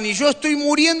de pan y yo estoy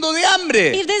muriendo de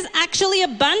hambre. If there's actually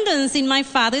abundance in my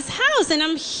father's house and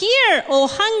I'm here all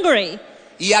hungry.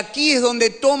 Y aquí es donde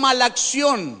toma la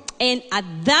acción. And at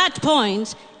that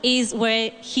point is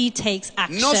where he takes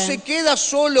action. No se queda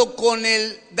solo con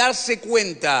el darse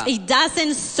cuenta. It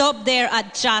doesn't stop there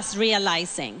at just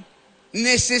realizing.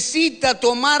 Necesita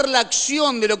tomar la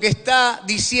acción de lo que está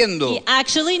diciendo. He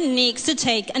actually needs to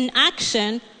take an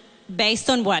action based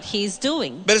on what he's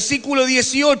doing. Versículo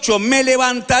 18, me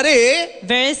levantaré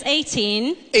Verse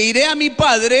 18, e iré a mi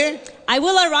padre, I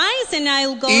will arise and I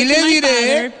will go y to le my diré,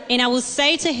 father and I will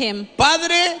say to him,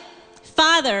 Padre,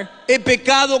 Father, he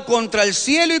pecado contra el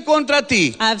cielo y contra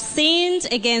ti. I've sinned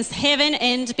against heaven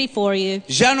and before you,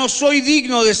 Ya no soy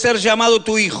digno de ser llamado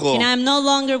tu hijo. and I'm no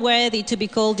longer worthy to be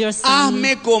called your son.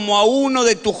 Hazme como a uno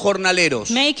de tus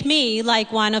jornaleros. Make me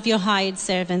like one of your hired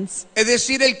servants. Es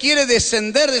decir, él quiere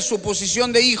descender de su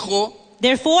posición de hijo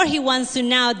Therefore, he wants to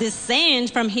now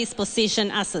descend from his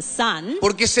position as a son,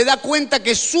 porque se da cuenta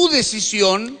que su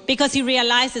decisión because he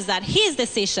realizes that his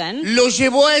decision lo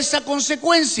llevó a esa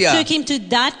consecuencia. took him to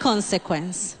that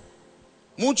consequence.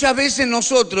 Muchas veces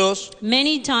nosotros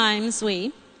Many times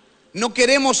we no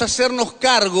queremos hacernos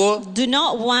cargo do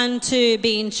not want to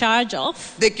be in charge of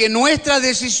de que nuestras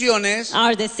decisiones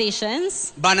our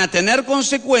decisions van a tener and the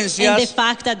consecuencias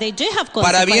fact that they do have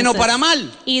para bien o consequences, para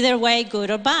mal. either way,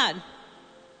 good or bad.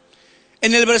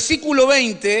 En el versículo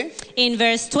 20 In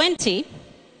verse 20,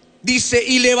 dice,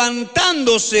 y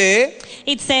levantándose,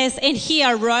 it says, and he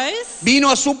arose vino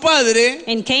a su padre,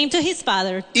 and came to his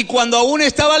father. y cuando aún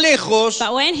estaba lejos,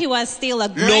 But when he was still a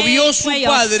lo great vio su way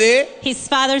off, padre, his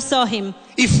father saw him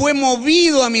y fue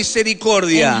movido a and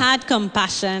misericordia, had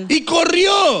compassion. y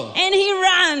corrió, And he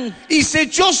ran y se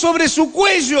echó sobre su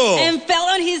cuello, and fell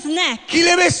on his neck y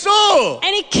le besó.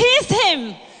 and he kissed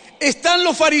him. Están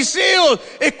los fariseos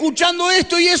escuchando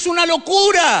esto y es una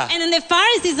locura. And then the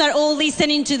Pharisees are all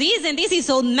listening to this, and this is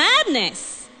all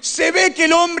madness. Se ve que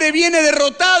el hombre viene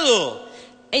derrotado.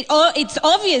 It's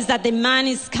obvious that the man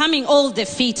is coming all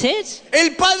defeated.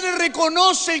 El padre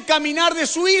reconoce el caminar de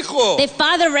su hijo. The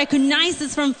father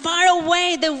recognizes from far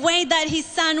away the way that his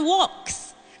son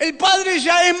walks. El padre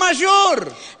ya es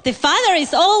mayor, The father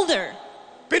is older,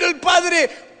 pero el padre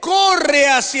corre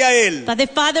hacia él but the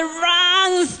father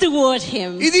runs toward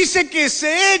him. y dice que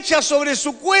se echa sobre su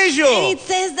And cuello it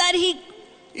says that he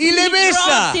y le besa.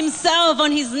 drops himself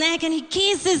on his neck and he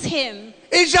kisses him.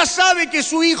 Ella sabe que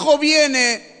su hijo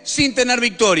viene sin tener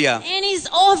victoria. And it's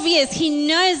obvious, he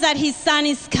knows that his son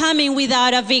is coming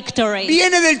without a victory.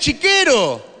 Viene del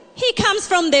chiquero, He comes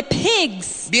from the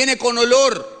pigs. viene con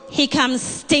olor, He comes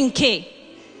stinky.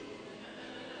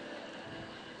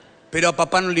 pero a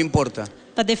papá no le importa.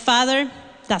 But the father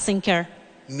doesn't care.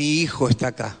 Mi hijo está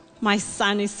acá, My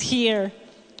son is here.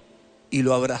 y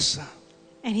lo abraza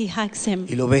And he hugs him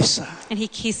y lo besa. and he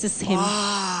kisses him.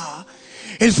 Ah,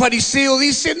 el fariseo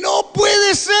dice, no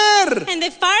puede ser. And the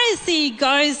Pharisee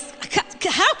goes,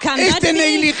 how can that Este be?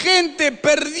 negligente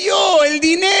perdió el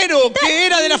dinero que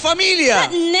era de la familia.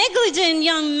 That negligent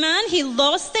young man, he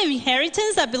lost the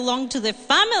inheritance that belonged to the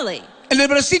family. En el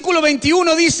versículo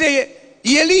 21 dice,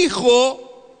 y el hijo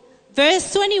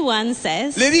Verse 21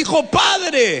 says, le dijo,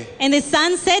 Padre, and the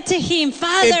son said to him, he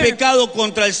Father, pecado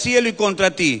contra el cielo y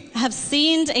contra ti, I have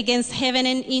sinned against heaven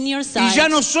and in your y sight, ya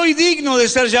no soy digno de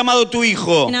ser llamado tu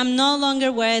hijo. and I'm no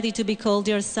longer worthy to be called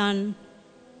your son.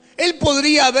 Él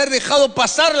podría haber dejado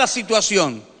pasar la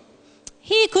situación.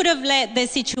 He could have let the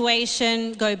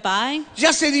situation go by.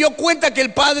 Ya se dio cuenta que el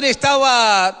padre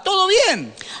estaba todo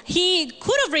bien, He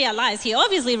could have realized, he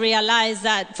obviously realized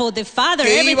that for the father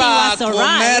que everything iba a was all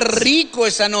comer right. rico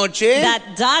esa noche,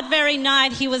 That very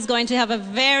night he was going to have a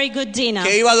very good dinner.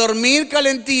 que iba a dormir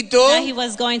calentito. That he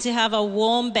was going to have a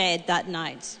warm bed that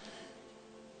night.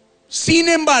 Sin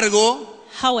embargo,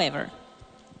 However,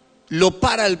 lo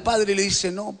para el padre y le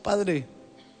dice, no, padre,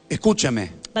 escúchame,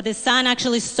 but the son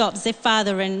actually stops the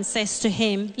father and says to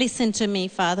him, listen to me,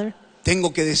 father.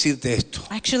 tengo que decirte esto.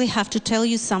 I actually have to tell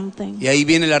you something. Y ahí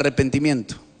viene el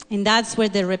arrepentimiento. And that's where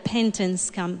the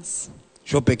repentance comes.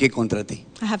 Yo pequé contra ti.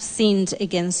 I have sinned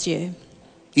against you.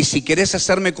 Y si querés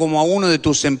hacerme como a uno de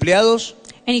tus empleados,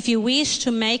 And if you wish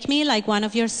to make me like one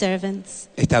of your servants,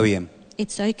 está bien.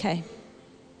 it's okay.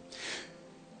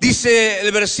 Dice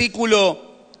el versículo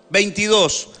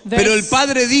 22, pero el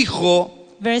padre dijo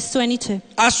Verse 22.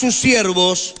 a sus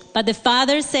siervos, But the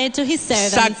father said to his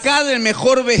servants, sacad el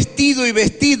mejor vestido y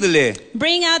vestidle,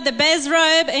 bring out the best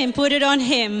robe and put it on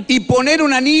him, y poner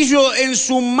un anillo en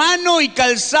su mano y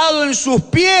calzado en sus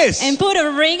pies, and put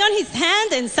a ring on his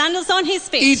hand and sandals on his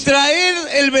y feet, traer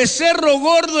el becerro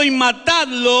gordo y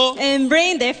matadlo, and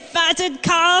bring the fatted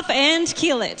calf and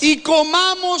kill it. y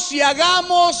comamos y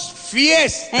hagamos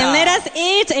fiesta. And let us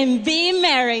eat and be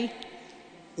merry.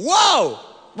 ¡Wow!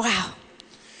 Wow.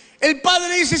 El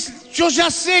padre dice, yo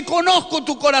ya sé, conozco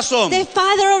tu corazón. The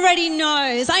father already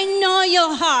knows. I know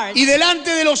your heart. Y delante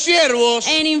de los siervos,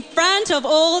 And in front of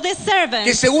all the que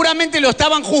servants seguramente lo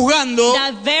estaban juzgando,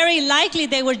 that very likely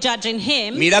they were judging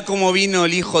him, mira cómo vino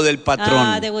el hijo del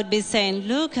patrón. they would be saying,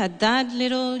 look at that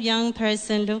little young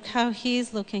person. Look how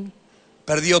he's looking.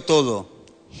 Perdió todo.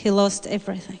 He lost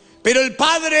everything. Pero el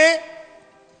padre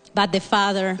But the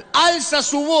father alza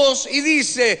su voz y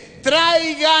dice,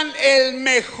 traigan el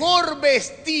mejor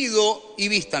vestido y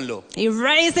vístanlo. He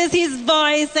raises his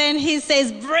voice and he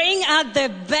says, bring out the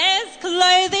best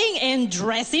clothing and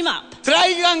dress him up.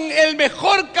 Traigan el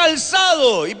mejor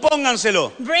calzado y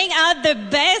pónganselo. Bring out the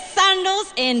best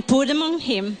sandals and put them on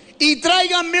him. Y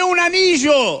tráiganme un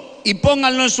anillo y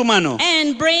pónganlo en su mano.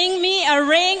 And bring me a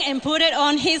ring and put it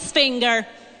on his finger.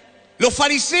 Los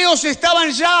fariseos estaban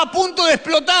ya a punto de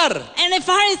explotar, And the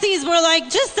Pharisees were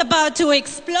like just about to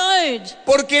explode.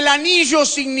 porque el anillo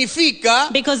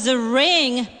significa Because the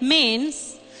ring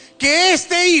means que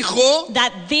este hijo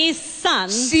that this son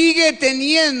sigue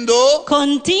teniendo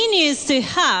continues to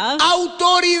have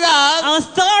autoridad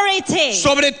authority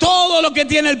sobre todo lo que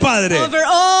tiene el padre. over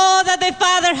all that the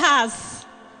father has.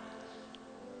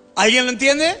 ¿Alguien lo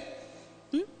entiende?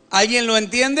 ¿Alguien lo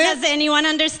entiende? Does anyone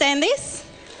understand this?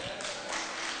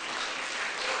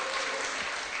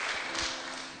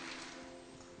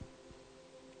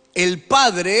 El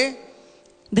padre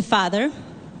The father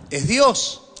es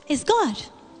Dios. is God.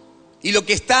 Y lo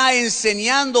que está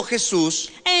enseñando Jesús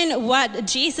And what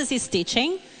Jesus is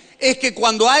teaching es que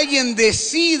cuando alguien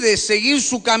decide seguir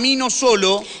su camino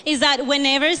solo, is that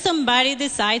whenever somebody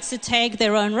decides to take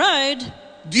their own road,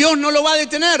 Dios no lo va a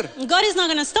detener. God is not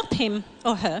going to stop him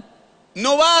or her.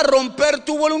 No va a romper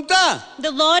tu voluntad.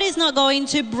 The Lord is not going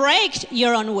to break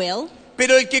your own will,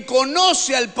 Pero el que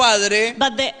conoce al Padre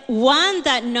but the one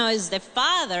that knows the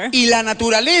Father y la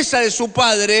naturaleza de su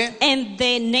Padre and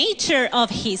the nature of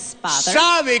his Father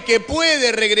sabe que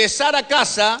puede regresar a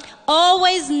casa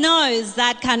always knows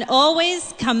that can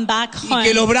always come back y home.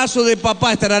 que los brazos de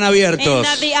papá estarán And abiertos.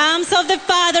 that the arms of the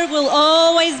Father will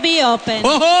always be open.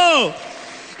 ¡Oh!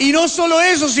 Y no solo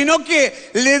eso, sino que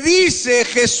le dice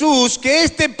Jesús que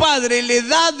este Padre le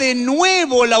da de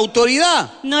nuevo la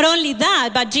autoridad. Not only that,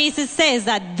 but Jesus says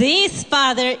that this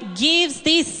Father gives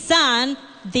this Son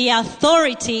the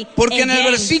authority Porque en el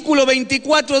again. versículo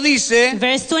 24 dice,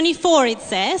 Verse 24 it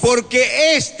says,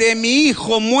 porque este mi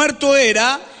hijo muerto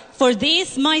era for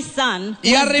this my son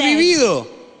y ha was dead revivido.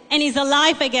 and is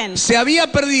alive again. Se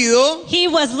había perdido He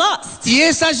was lost y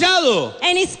es hallado.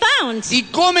 and is found. Y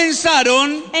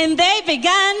comenzaron And they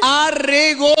began a to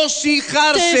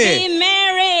regocijarse. be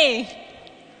merry.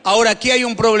 Ahora aquí hay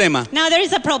un problema. Now there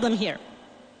is a problem here.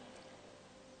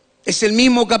 Es el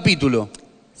mismo capítulo,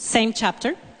 Same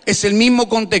chapter, es el mismo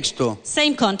contexto.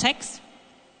 same context.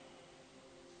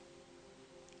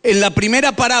 En la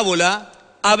primera parábola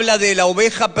habla de la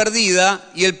oveja perdida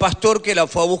y el pastor que la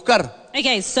fue a buscar.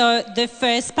 Okay, so the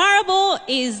first parable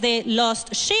is the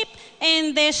lost sheep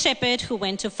and the shepherd who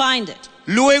went to find it.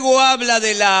 Luego habla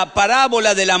de la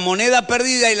parábola de la moneda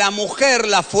perdida y la mujer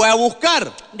la fue a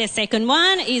buscar. The second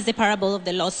one is the parable of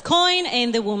the lost coin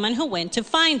and the woman who went to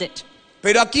find it.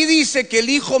 Pero aquí dice que el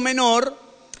hijo menor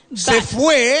se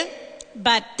fue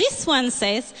But this one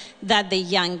says that the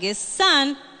youngest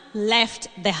son left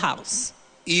the house.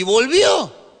 y volvió.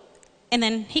 And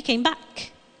then he came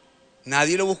back.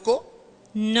 ¿Nadie lo buscó?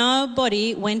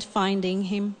 Nobody went finding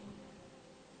him.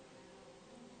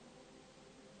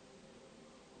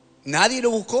 ¿Nadie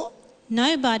lo buscó?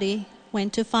 Nobody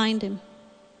went to find him.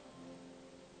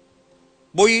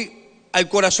 Voy al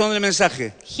corazón del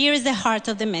mensaje. Here is the heart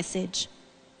of the message.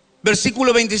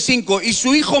 Versículo 25. Y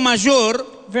su hijo mayor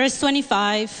Verse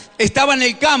 25. estaba en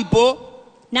el campo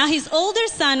Now his older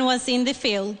son was in the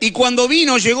field, y cuando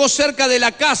vino llegó cerca de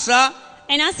la casa,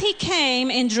 and as he came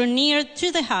and drew near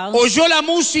to the house, oyó la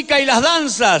música y las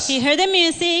danzas he heard the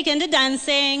music and the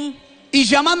dancing. y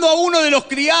llamando a uno de los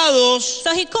criados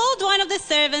So he called one of the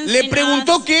servants le and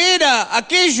preguntó asked qué era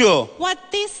aquello. what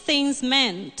these things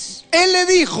meant. Él le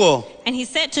dijo, And he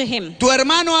said to him, tu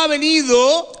hermano ha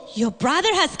venido your brother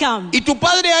has come, y tu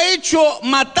padre ha hecho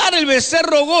matar el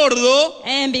becerro gordo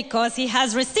and because he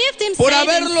has received him por safe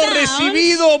and haberlo sound,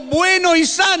 recibido bueno y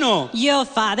sano. your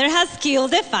father has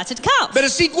killed the fatted calf.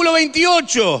 Versículo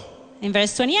 28. In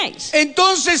verse 28.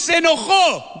 Entonces se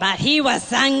enojó. But he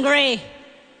was angry.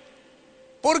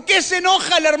 ¿Por qué se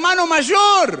enoja el hermano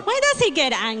mayor? Why does he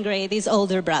get angry, this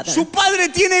older brother? Su padre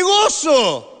tiene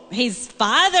gozo. His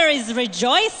father is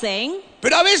rejoicing,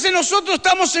 Pero a veces nosotros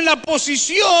estamos en la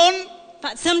posición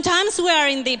but sometimes we are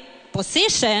in the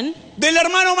position del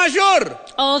hermano mayor.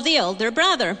 of the older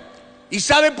brother. ¿Y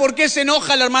sabe por qué se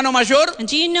enoja el hermano mayor? And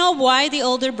do you know why the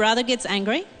older brother gets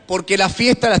angry? Porque la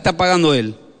fiesta la está pagando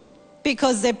él.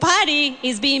 Because the party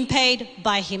is being paid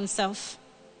by himself.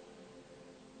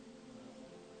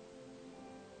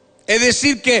 Es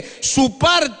decir, que su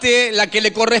parte, la que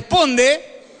le corresponde,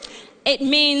 It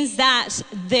means that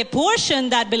the portion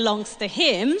that belongs to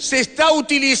him se está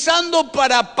utilizando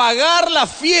para pagar la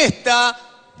fiesta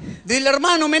del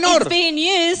hermano is menor. being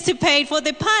used to pay for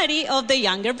the party of the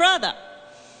younger brother.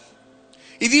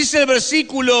 Y dice el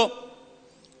versículo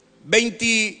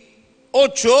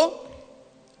 28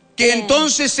 que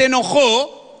entonces se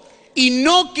enojó y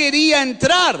no quería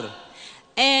entrar.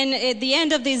 And at the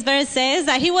end of this verse says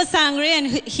that he was angry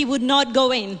and he would not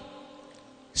go in.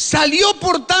 Salió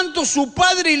por tanto su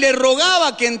padre y le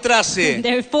rogaba que entrase.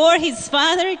 Therefore his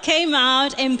father came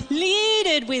out and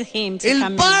pleaded with him to El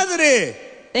come padre. in.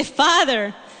 The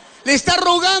father. Le está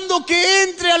rogando que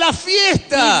entre a la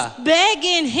fiesta. He's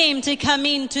begging him to come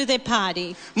into the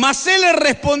party. Mas él le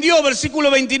respondió, versículo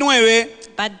 29,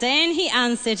 But then he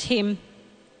answered him,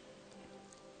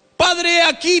 Padre,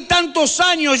 aquí tantos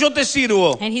años yo te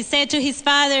sirvo, and he said to his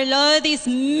father, Lord, these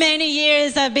many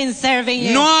years I've been serving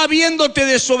you. no habiéndote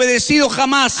desobedecido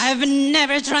jamás. I've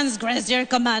never transgressed your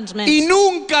commandment. Y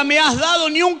nunca me has dado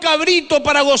ni un cabrito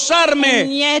para And gozarme.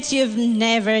 yet you've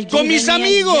never Con given mis me a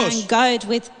amigos. young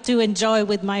goat to enjoy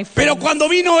with my Pero friends. cuando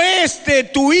vino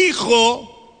tu hijo,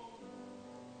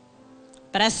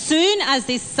 But as soon as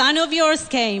this son of yours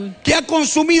came, que ha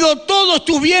consumido todos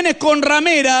tus bienes con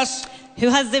rameras, who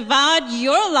has devoured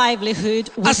your livelihood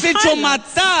with has hecho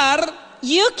harlots, matar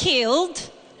you killed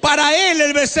para él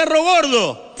el becerro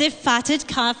gordo. the fatted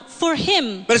calf for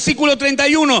him. Versículo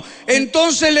 31.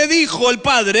 Entonces le dijo el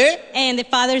padre, And the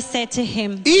father said to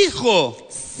him, hijo,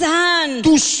 Son,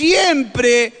 tú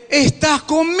siempre estás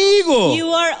conmigo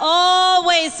you are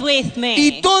always with me.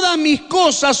 y todas mis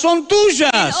cosas son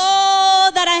tuyas.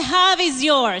 All that I have is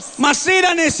yours. Mas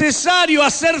era necesario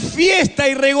hacer fiesta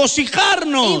y It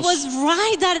regocijarnos, was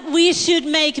right that we should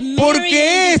make merry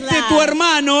porque and be tu glad.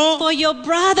 hermano For your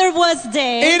brother was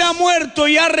dead, era muerto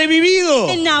y ha revivido.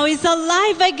 and now he's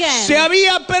alive again. Se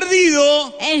había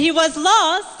perdido And he was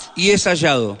lost, y es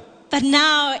hallado. but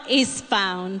now is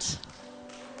found.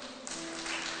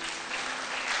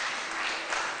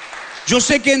 Yo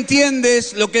sé que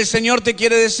entiendes lo que el Señor te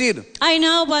quiere decir. I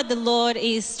know what the Lord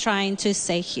is trying to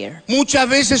say here. Muchas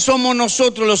veces somos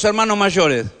nosotros los hermanos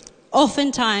mayores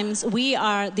Oftentimes, we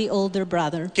are the older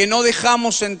brother, que no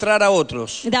dejamos entrar a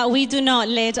otros that we do not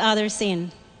let others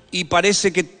in. y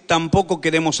parece que tampoco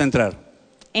queremos entrar.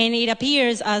 And it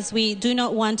appears as we do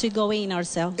not want to go in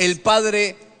ourselves. El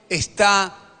Padre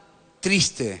está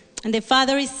triste And the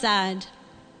father is sad.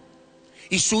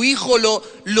 y su hijo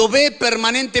lo ve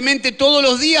permanentemente todos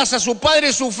los días a su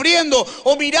padre sufriendo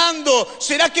o mirando.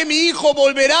 ¿Será que mi hijo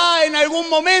volverá en algún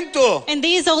momento? And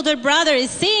this older brother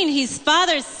is seeing his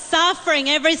father suffering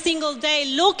every single day,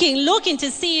 looking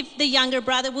to see if the younger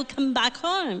brother will come back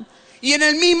home. Y en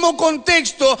el mismo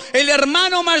contexto, el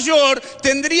hermano mayor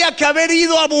tendría que haber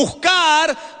ido a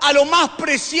buscar a lo más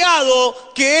preciado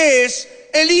que es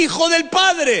el hijo del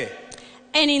padre.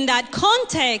 And in that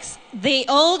context, the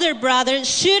older brother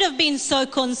should have been so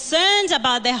concerned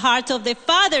about the heart of the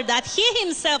father that he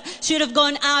himself should have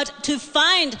gone out to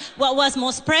find what was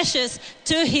most precious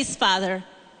to his father.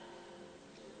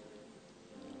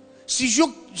 Si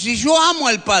yo amo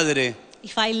al padre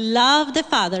If I love the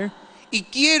father y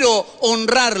quiero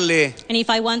honrarle, and if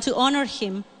I want to honor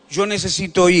him, yo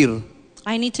necesito ir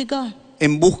I need to go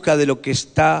en busca de lo que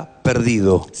está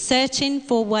perdido. searching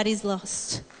for what is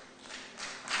lost.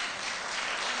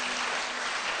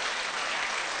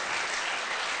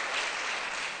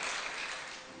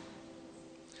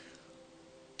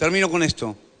 Termino con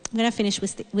esto. I'm going to finish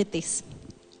with this.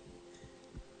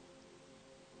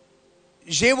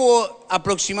 Llevo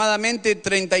aproximadamente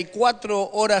 34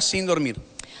 horas sin dormir.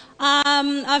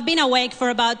 I've been awake for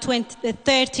about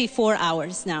 34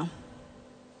 hours now.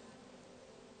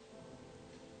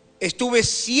 Estuve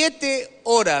 7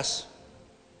 horas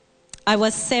I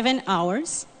was 7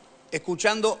 hours.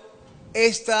 escuchando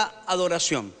esta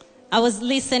adoración. I was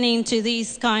listening to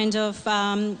this kind of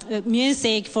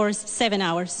music for 7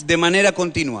 hours De manera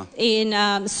continua. in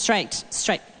straight.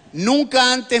 Nunca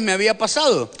antes me había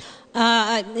pasado.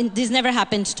 This never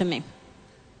happened to me.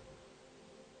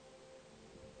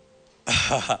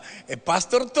 El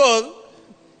pastor Todd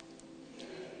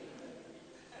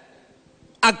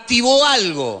activó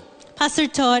algo. Pastor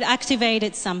Todd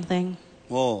activated something.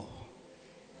 Oh.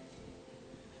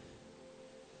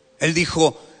 Él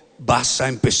dijo, vas a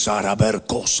empezar a ver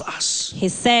cosas. He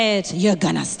said, you're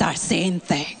gonna start seeing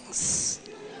things.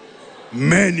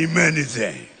 Many, many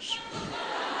things.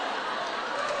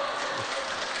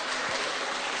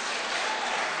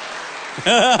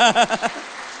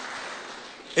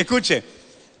 Escuche.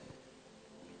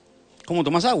 ¿Cómo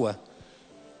tomas agua?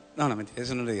 No, mentira,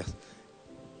 eso no le digas.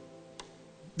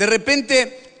 De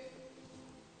repente,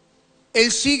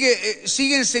 él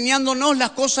sigue enseñándonos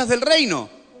las cosas del reino.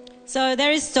 So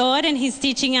there is Todd, and he's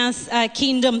teaching us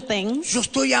kingdom things. Yo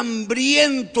estoy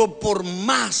hambriento por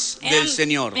más del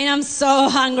Señor. And I'm so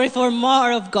hungry for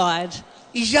more of God.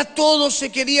 Y ya todos se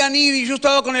querían ir y yo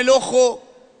estaba con el ojo.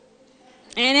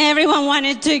 And everyone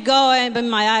wanted to go, but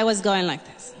my eye was going like this.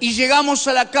 Y llegamos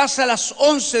a la casa a las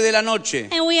 11 de la noche.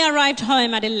 And we arrived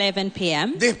home at 11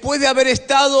 p.m. Después de haber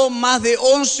estado más de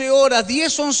 11 horas,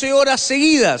 10, 11 horas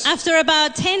seguidas, After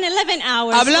about 10, 11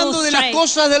 hours hablando all de las straight,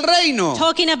 cosas del reino.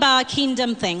 talking about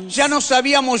kingdom things. Ya nos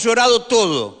habíamos llorado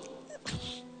todo.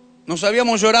 Nos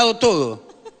habíamos llorado todo.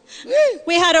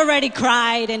 We had already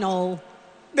cried and all.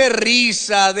 De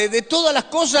risa, de todas las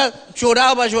cosas,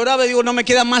 lloraba, digo, no me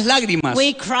quedan más lágrimas.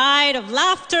 We cried of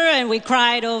laughter and we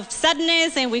cried of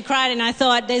sadness and we cried and I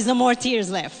thought there's no more tears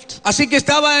left. Así que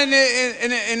estaba en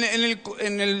el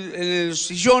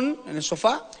sillón, en el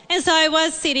sofá. And so I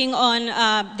was sitting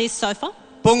on this sofa.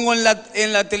 Pongo en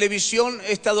la televisión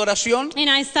esta adoración. And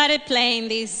I started playing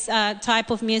this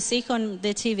type of music on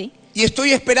the TV. Y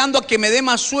estoy esperando a que me dé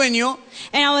más sueño.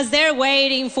 And I was there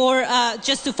waiting for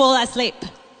just to fall asleep.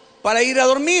 Para ir a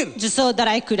dormir. Just so that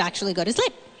I could actually go to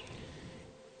sleep.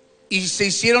 Y se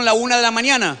hicieron la 1 de la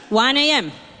mañana. 1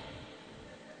 a.m.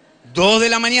 2 de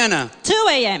la mañana. 2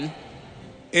 a.m.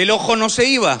 El ojo no se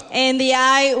iba. And the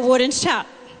eye wouldn't shut.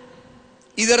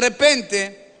 Y de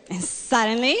repente, And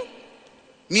suddenly,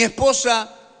 mi esposa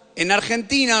en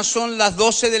Argentina son las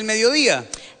 12 del mediodía.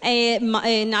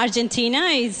 in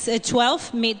Argentina it's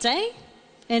 12 midday.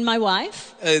 And my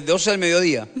wife. 12 del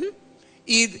mediodía.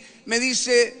 Y me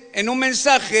dice en un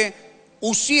mensaje,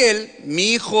 Uziel,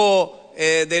 mi hijo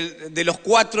de los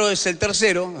 4 es el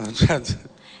tercero.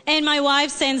 And my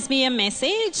wife sends me a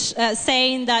message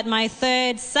saying that my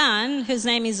third son, whose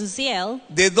name is Uziel,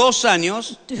 de 2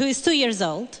 años, who is 2 years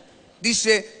old,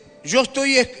 dice, yo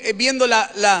estoy viendo la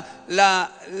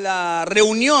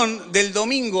reunión del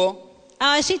domingo.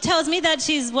 she tells me that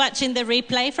she's watching the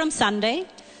replay from Sunday.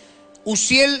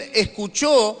 Uziel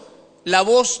escuchó la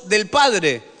voz del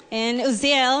padre. And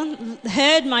Uziel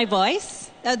heard my voice,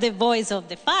 the voice of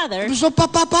the father. Empezó,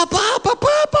 papá, papá, papá,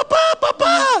 papá,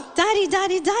 papá. Daddy,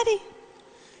 daddy, daddy.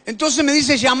 Entonces me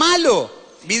dice, llámalo,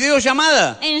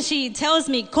 videollamada. And she tells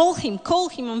me, call him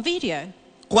on video.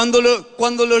 Cuando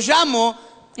lo llamo,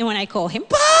 And when I call him,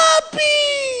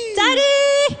 papi.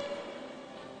 Daddy!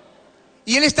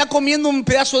 Y él está comiendo un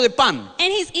pedazo de pan.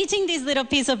 And he's eating this little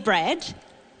piece of bread.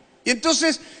 Y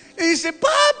entonces él dice,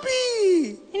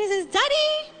 papi, And he says,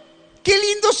 Daddy, qué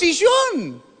lindo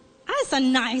sillón. that's a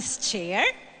nice chair.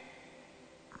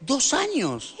 2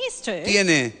 años He's 2.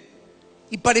 tiene.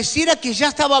 Y pareciera que ya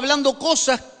estaba hablando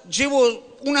cosas. Llevo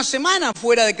una semana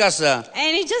fuera de casa.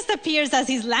 And it just appears as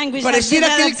his language has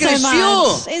Pareciera que él developed so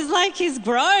creció. much. It's like he's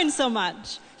grown so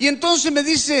much. Y entonces me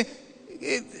dice,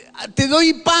 te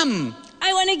doy pan.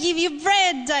 I want to give you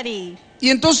bread, Daddy. Y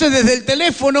entonces desde el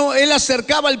teléfono él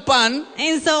acercaba el pan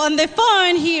And so on the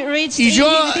phone, he reached y in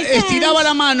yo with his estiraba hand,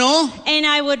 la mano. and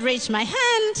I would reach my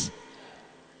hand.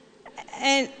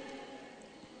 And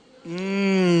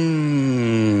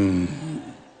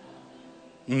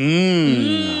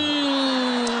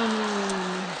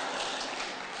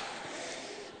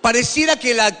Pareciera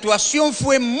que la actuación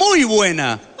fue muy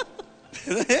buena.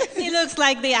 it looks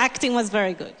like the acting was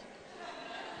very good.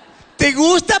 ¿Te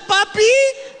gusta,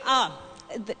 papi?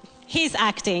 He's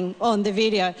acting on the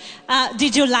video.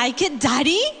 Did you like it,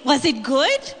 Daddy? Was it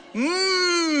good?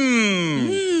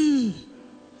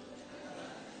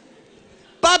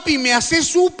 Papi, ¿me haces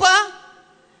sopa?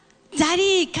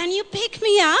 Daddy, can you pick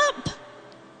me up?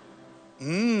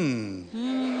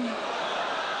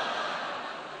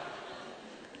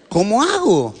 ¿Cómo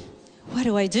hago? What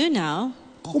do I do now?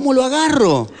 ¿Cómo lo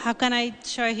agarro? How can I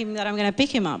show him that I'm going to pick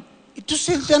him up?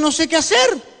 Entonces ya no sé qué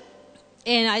hacer.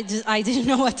 And I didn't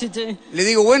know what to do. Le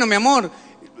digo, bueno, mi amor.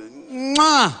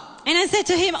 ¡mua! And I said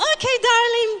to him, okay,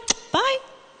 darling, bye.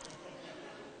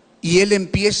 Y él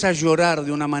empieza a llorar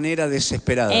de una manera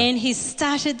desesperada. And he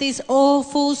started this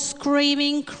awful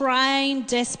screaming, crying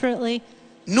desperately.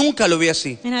 Nunca lo vi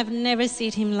así. And I've never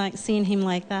seen him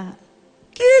like that.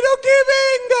 Quiero que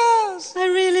vengas. I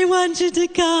really want you to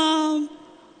come.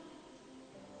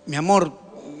 Mi amor,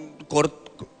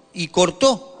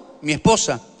 cortó. Mi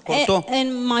esposa cortó.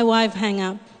 And my wife hung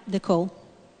up the call.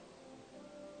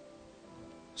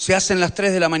 Se hacen las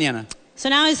 3 de la mañana. So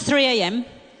now it's 3 a.m.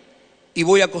 Y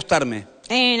voy a acostarme.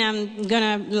 And I'm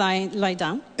gonna lie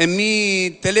down. En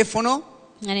mi teléfono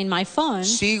And in my phone,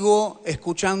 sigo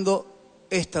escuchando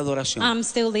esta adoración. I'm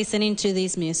still listening to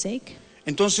this music.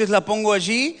 Entonces la pongo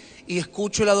allí y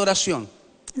escucho la adoración.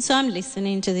 So I'm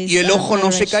listening to this. Y el ojo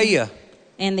no se caía.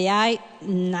 And the eye,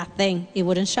 nothing. It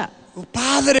wouldn't shut.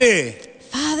 Padre,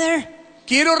 Father,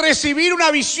 quiero recibir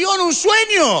una visión, un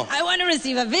sueño. I want to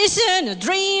receive a vision, a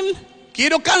dream.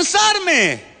 Quiero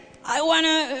cansarme. I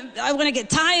wanna get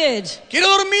tired. Quiero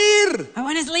dormir. I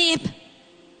wanna sleep.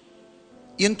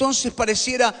 Y entonces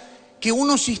pareciera que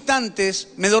unos instantes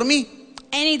me dormí.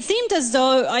 And it seemed as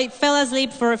though I fell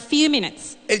asleep for a few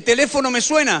minutes. El teléfono me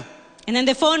suena And then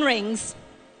the phone rings.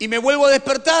 y me vuelvo a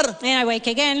despertar. And I wake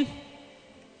again.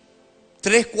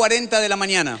 3:40 de la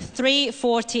mañana.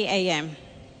 3:40 a.m.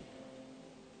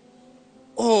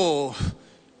 Oh,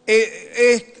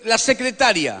 es la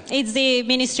secretaria, It's the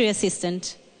ministry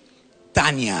assistant,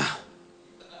 Tania.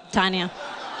 Tanya.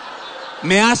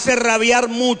 Me hace rabiar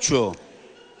mucho.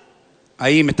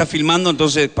 Ahí me está filmando,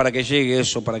 entonces para que llegue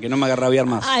eso, para que no me haga rabiar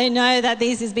más. I know that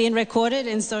this is being recorded,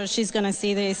 and so she's going to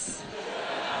see this.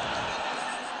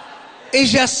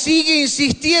 Ella sigue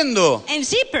insistiendo. And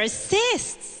she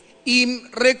persists. Y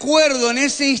recuerdo en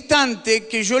ese instante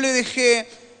que yo le dejé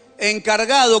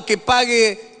encargado que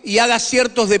pague y haga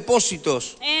ciertos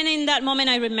depósitos. And in that moment,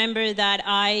 I remember that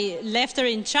I left her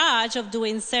in charge of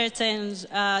doing certain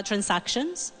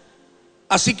transactions.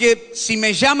 Así que si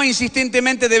me llama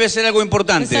insistentemente debe ser algo And so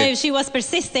importante. if she was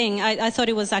persisting, I thought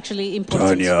it was actually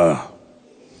important. Tania.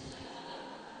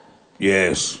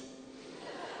 Yes.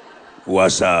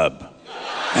 What's up?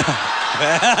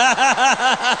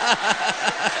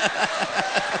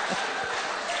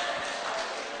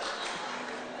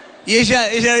 Y ella,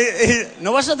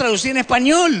 ¿no vas a traducir en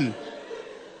español?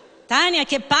 Tania,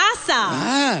 ¿qué pasa?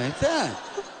 Ah, está.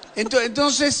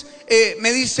 Entonces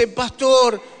me dice,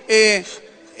 pastor,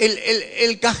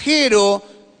 el cajero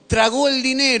tragó el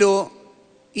dinero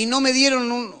y no me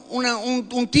dieron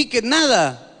un ticket,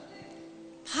 nada.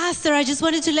 Pastor, I just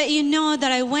wanted to let you know that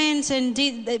I went and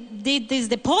did this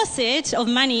deposit of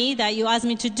money that you asked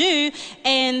me to do,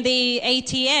 and the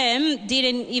ATM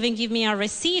didn't even give me a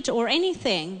receipt or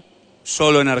anything.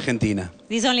 Solo en Argentina.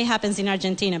 This only happens in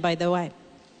Argentina, by the way.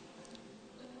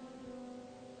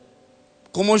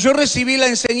 Como yo recibí la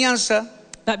enseñanza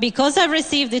But because I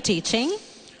received the teaching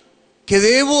que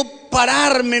debo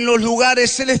pararme en los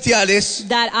lugares celestiales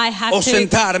that I have o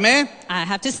sentarme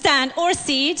to stand or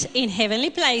sit in heavenly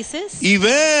places y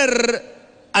ver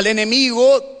al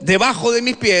enemigo debajo de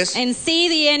mis pies, and see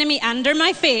the enemy under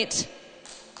my feet,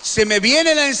 se me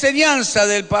viene la enseñanza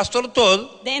del pastor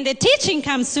Todd then the teaching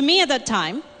comes to me at that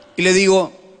time, y le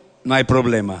digo, no hay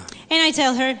problema. and I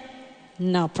tell her,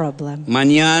 no problem.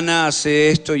 Mañana hace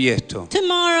esto y esto.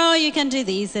 Tomorrow you can do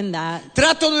this and that.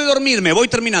 Trato de dormirme, voy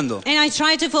terminando. And I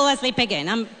try to fall asleep again.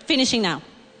 I'm finishing now.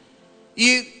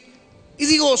 Y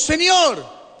digo, Señor,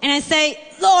 And I say,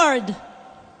 Lord,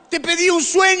 te pedí un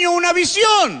sueño, una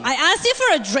visión. I asked you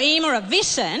for a dream or a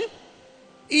vision,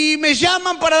 Y me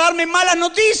llaman para darme malas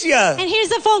noticias. and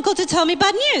here's a phone call to tell me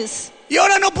bad news. Y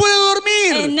ahora no puedo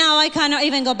And dormir. now I cannot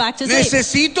even go back to sleep.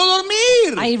 Necesito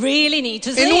dormir. I really need to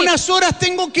En sleep. unas horas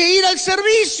tengo que ir al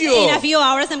servicio. In a few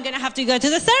hours, I'm going to have to go to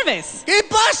the service. ¿Qué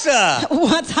pasa?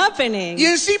 What's happening? Y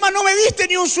encima no me diste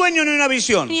ni un sueño ni una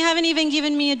visión. You haven't even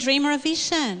given me a dream or a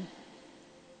vision.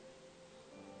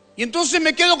 Y entonces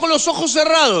me quedo con los ojos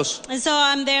cerrados. And so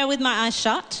I'm there with my eyes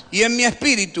shut. Y en mi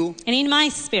espíritu And in my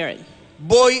spirit,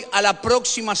 voy a la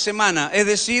próxima semana. Es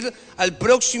decir, al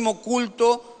próximo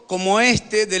culto como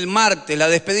este del martes, la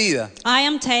despedida. I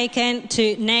am taken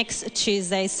to next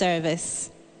Tuesday service.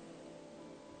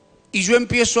 Y yo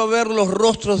empiezo a ver los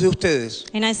rostros de ustedes.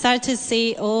 And I start to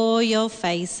see all your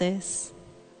faces.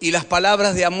 Y las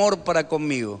palabras de amor para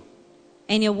conmigo.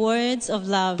 And your words of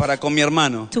love Para con mi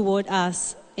hermano. toward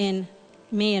us, in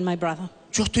me and my brother.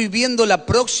 Yo estoy viendo la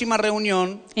próxima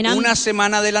reunión And I'm- una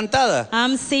semana adelantada.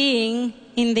 I'm seeing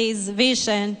in this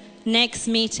vision next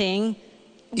meeting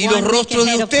Y one los week rostros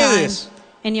de ahead of time, ustedes.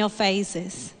 and your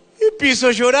faces. Y empiezo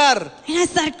a llorar. And I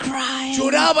start crying.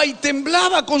 Lloraba y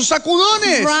temblaba con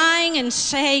sacudones. Crying and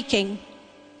shaking.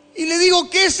 Y le digo,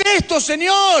 ¿qué es esto,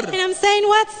 Señor? And I'm saying,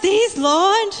 what's this,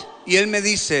 Lord? Y él me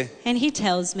dice, And he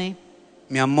tells me,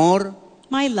 mi amor,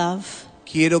 my love,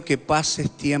 quiero que pases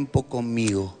tiempo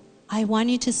conmigo. I want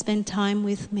you to spend time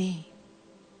with me.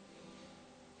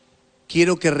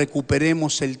 Quiero que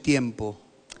recuperemos el tiempo.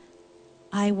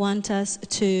 I want us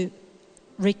to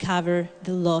recover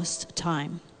the lost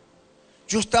time.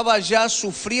 Yo estaba ya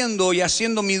sufriendo y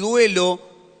haciendo mi duelo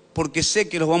porque sé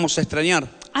que los vamos a extrañar.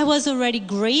 I was already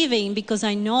grieving because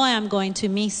I know I am going to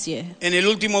miss you. En el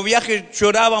último viaje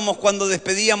llorábamos cuando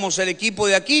despedíamos al equipo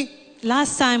de aquí.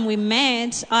 Last time we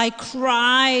met, I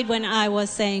cried when I was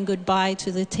saying goodbye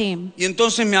to the team. Y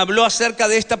entonces me habló acerca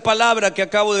de esta palabra que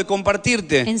acabo de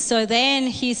compartirte. And so then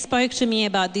he spoke to me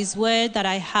about this word that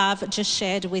I have just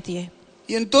shared with you.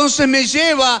 Y entonces me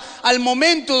lleva al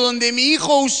momento donde mi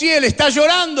hijo Uziel está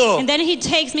llorando. And then he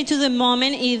takes me to the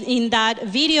moment in that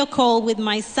video call with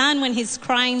my son when he's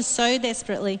crying so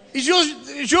desperately. Y yo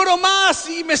lloro más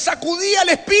y me sacudía el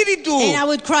espíritu. And I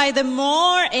would cry the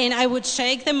more and I would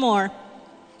shake the more.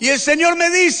 Y el Señor me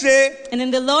dice, And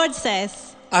then the Lord says,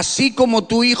 así como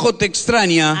tu hijo te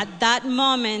extraña, at that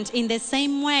moment, in the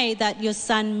same way that your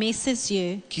son misses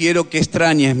you, quiero que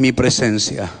extrañes mi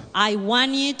presencia. I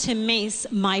want you to miss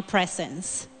my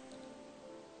presence.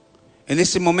 En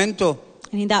ese momento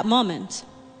And in that moment,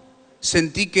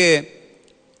 sentí que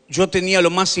yo tenía lo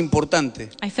más importante.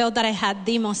 I felt that I had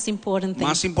the most important thing.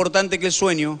 Más importante que el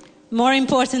sueño, More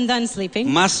important than sleeping.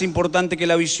 más importante que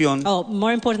la visión, Oh,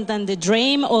 more important than the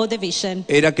dream or the vision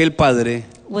era que el Padre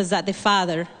was that the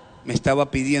Father me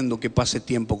estaba pidiendo que pase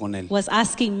tiempo con Él. was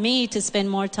asking me to spend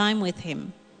more time with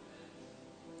Him.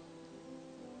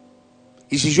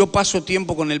 Y si yo paso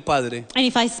tiempo con el Padre, And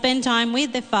if I spend time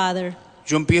with the Father,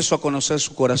 yo empiezo a conocer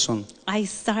su corazón. I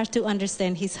start to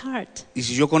understand His heart. Y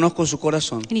si yo conozco su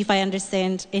corazón, And if I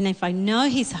understand and if I know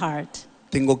His heart,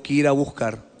 tengo que ir a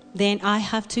buscar then I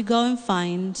have to go and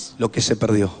find lo que se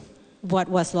perdió, what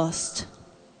was lost,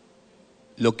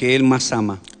 lo que Él más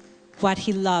ama, what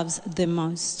He loves the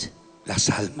most. las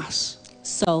almas,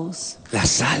 Souls.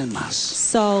 las almas,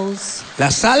 Souls.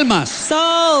 las almas.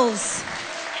 Souls.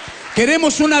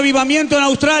 Queremos un avivamiento en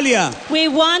Australia. We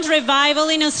want revival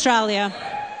in Australia.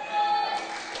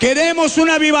 Queremos un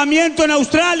avivamiento en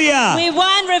Australia. We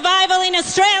want revival in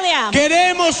Australia.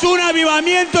 Queremos un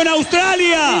avivamiento en We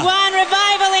Australia. want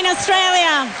revival in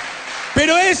Australia.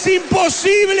 Pero es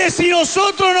imposible si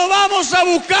nosotros no vamos a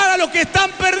buscar a los que están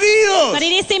perdidos. But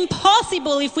it is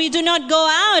impossible if we do not go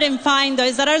out and find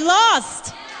those that are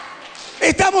lost.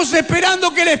 Estamos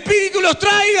esperando que el Espíritu los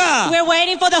traiga. We're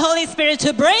waiting for the Holy Spirit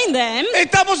to bring them.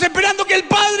 Estamos esperando que el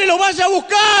Padre los vaya a We're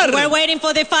buscar. waiting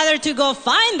for the Father to go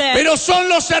find them. Pero son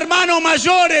los hermanos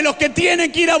mayores los que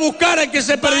tienen que ir a buscar al que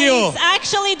se But perdió. it's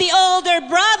actually the older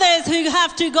brothers who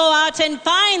have to go out and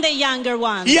find the younger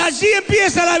ones. Y allí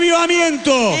empieza el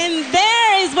avivamiento. And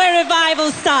there is where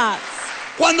revival starts.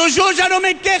 Cuando yo ya no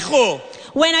me quejo.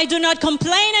 When I do not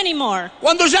complain anymore.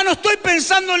 Cuando ya no estoy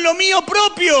pensando en lo mío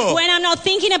propio. When I'm not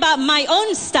thinking about my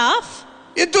own stuff.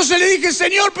 Y entonces le dije,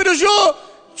 Señor, pero yo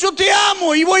te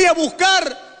amo y voy a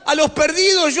buscar a los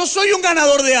perdidos. Yo soy un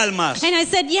ganador de almas. And I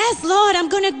said, yes, Lord, I'm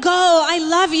going to go. I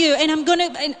love you. And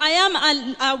I am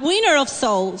a winner of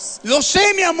souls. Lo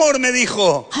sé, mi amor, me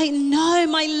dijo. I know,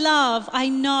 my love. I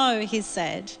know, he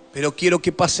said. Pero quiero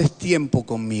que pases tiempo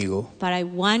conmigo. But I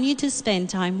want you to spend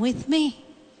time with me.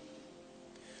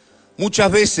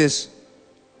 Muchas veces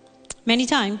Many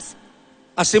times,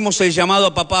 hacemos el llamado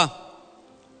a papá.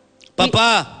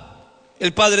 Papá,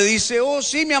 el padre dice, oh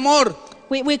sí, mi amor.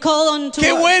 we call on to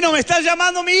Qué bueno, me está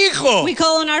llamando mi hijo. we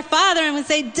call on our Father and we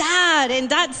say, Dad. And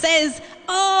Dad says,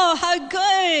 oh, how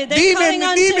good. They're calling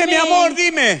on to Dime, mi me. amor,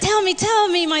 dime. Tell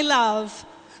me, my love.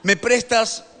 ¿Me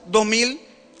prestas 2,000?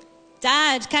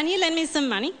 Dad, can you lend me some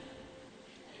money?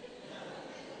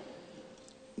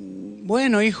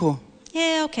 Bueno, hijo.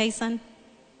 Yeah, okay, son.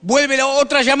 Vuelve la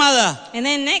otra llamada. And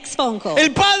then next phone call.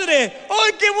 El padre,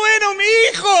 ¡ay, qué bueno, mi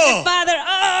hijo! Father,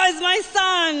 oh, it's my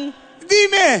son.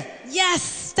 Dime,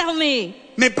 Yes, tell me.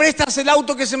 ¿me prestas el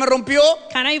auto que se me rompió?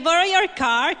 Can I borrow your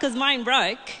car? Because mine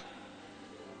broke.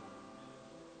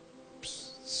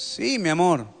 Sí, mi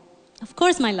amor. Of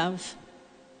course, my love.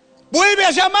 Vuelve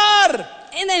a llamar.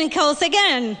 And then he calls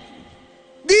again.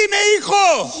 Dime,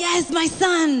 hijo, Yes, my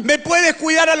son. ¿me puedes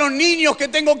cuidar a los niños que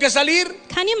tengo que salir?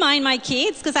 Can you mind my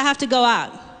kids? Because I have to go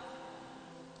out.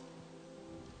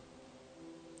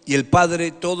 Y el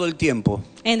padre todo el tiempo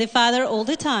And the father all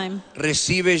the time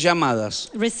recibe llamadas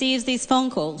receives these phone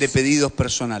calls de pedidos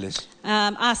personales.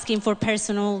 asking for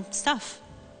personal stuff.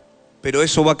 Pero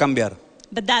eso va a cambiar.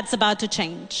 But that's about to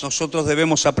change. Nosotros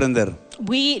debemos aprender.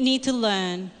 We need to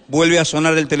learn. Vuelve a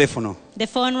sonar el teléfono. The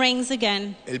phone rings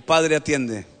again. El padre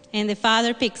atiende. And the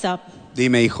father picks up.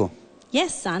 Dime, hijo,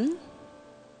 Yes, son.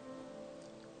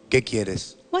 ¿qué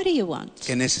quieres? What do you want?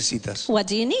 ¿Qué necesitas? What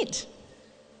do you need?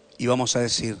 Y vamos a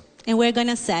decir, And we're going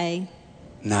to say,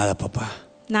 nada, papá.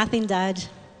 nothing, Dad.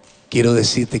 Quiero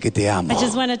decirte que te amo. I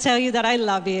just want to tell you that I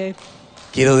love you.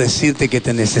 Quiero decirte que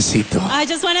te necesito. I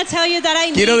just want to tell you that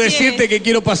I need Quiero you. decirte que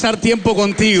quiero pasar tiempo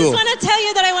contigo. I just want to tell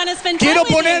you that I want to spend time Quiero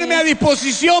with ponerme a you.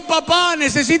 disposición, papá.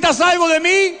 ¿Necesitas algo de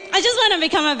mí? I just want to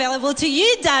become available to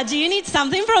you, Dad. Do you need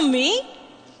something from me?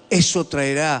 Eso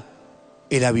traerá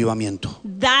el avivamiento.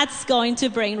 That's going to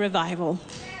bring revival.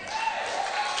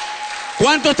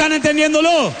 ¿Cuántos están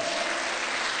entendiéndolo?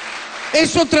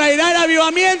 Eso traerá el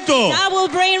avivamiento. That will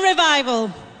bring revival.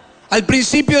 Al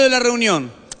principio de la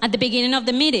reunión, At the beginning of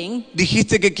the meeting,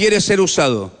 dijiste que quieres ser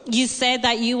usado. you said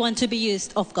that you want to be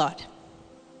used of God.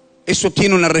 Eso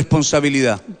tiene una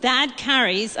responsabilidad. That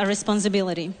carries a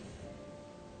responsibility.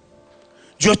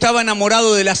 Yo estaba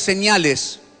enamorado de las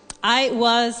señales, I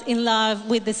was in love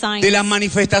with the signs de las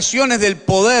manifestaciones del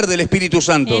poder del Espíritu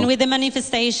Santo. and with the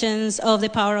manifestations of the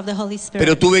power of the Holy Spirit.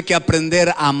 Pero tuve que aprender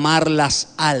a amar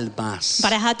las almas.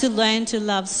 But I had to learn to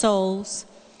love souls.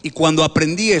 Y cuando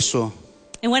aprendí eso,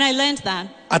 And when I learned that,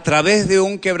 a través de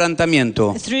un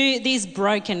quebrantamiento, through this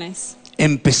brokenness,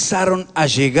 empezaron a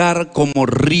llegar como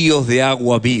ríos de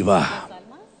agua viva.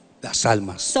 Las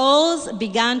almas. Souls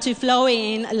began to flow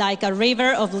in like a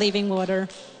river of living water.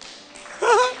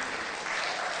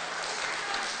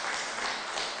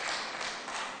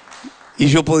 Y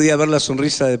yo podía ver la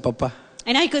sonrisa de papá,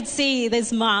 And I could see the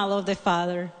smile of the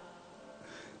father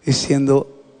diciendo,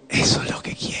 eso es lo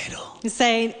que quiero.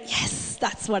 saying, yes,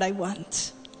 that's what I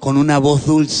want. Con una voz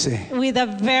dulce, With a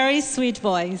very sweet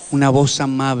voice, una voz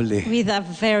amable. with a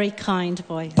very kind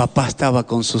voice. Papá estaba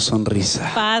con su sonrisa.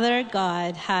 Father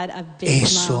God had a big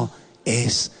Eso smile.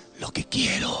 es lo que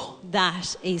quiero.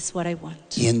 That is what I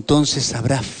want. Y entonces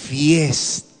habrá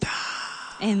fiesta,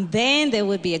 And then there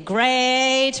would be a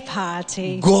great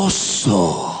party,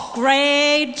 gozo,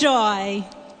 great joy,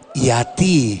 y a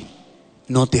ti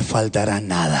no te faltará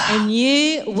nada. and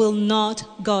you will not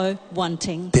go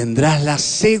wanting. Tendrás la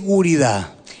seguridad,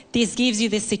 This gives you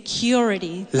the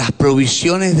security las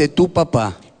provisiones de tu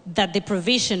papá that the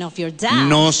provision of your dad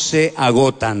no se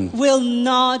agotan. will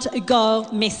not go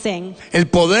missing. El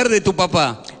poder de tu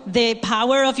papá The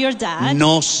power of your dad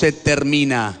no se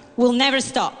termina. will never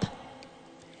stop.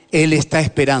 Él está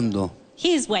esperando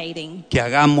He is waiting que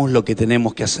hagamos lo que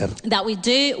tenemos que hacer. that we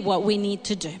do what we need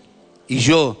to do. Y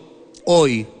yo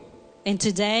hoy And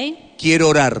today, quiero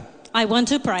orar I want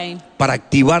to pray para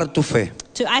activar tu fe.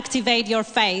 to activate your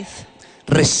faith,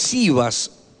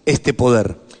 Recibas este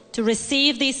poder, to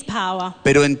receive this power,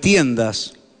 pero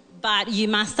entiendas but you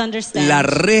must understand la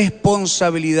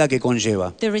responsabilidad que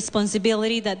conlleva. the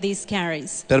responsibility that this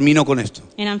carries. Termino con esto.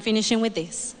 And I'm finishing with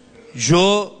this.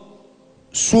 Yo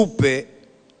supe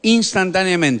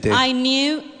instantáneamente I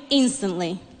knew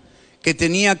instantly que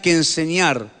tenía que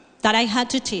enseñar that I had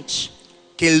to teach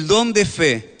que el don de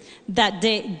fe that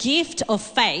the gift of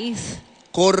faith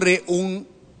corre un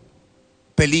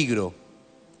peligro,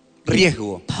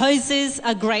 riesgo. poses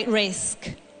a great risk.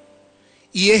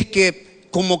 Y es que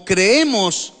como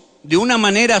creemos de una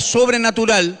manera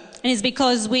sobrenatural, And it's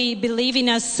because we believe in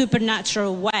a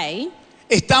supernatural way.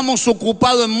 estamos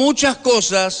ocupados en muchas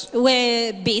cosas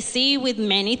We're busy with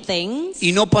many things,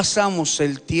 y no pasamos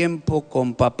el tiempo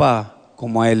con papá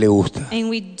como a él le gusta. and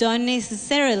we don't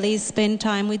necessarily spend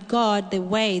time with God the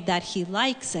way that He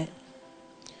likes it.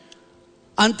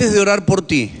 Antes de orar por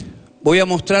ti, voy a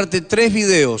mostrarte 3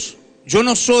 videos. Yo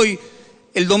no soy...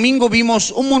 El domingo vimos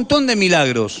un montón de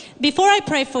milagros. Before I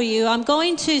pray for you, I'm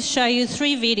going to show you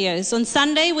 3 videos. On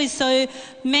Sunday, we saw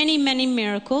many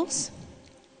miracles.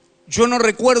 Yo no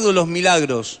recuerdo los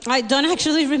milagros. I don't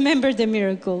actually remember the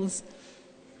miracles.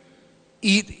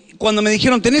 Y cuando me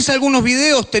dijeron, ¿tenés algunos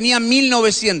videos? Tenía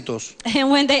 1900. And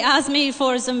when they asked me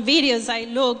for some videos, I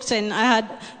looked and I had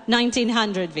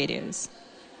 1900 videos.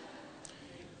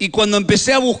 Y cuando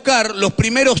empecé a buscar, los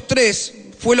primeros 3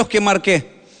 fue los que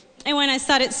marqué. And when I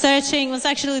started searching, it was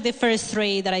actually the first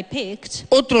 3 that I picked.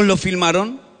 Otros lo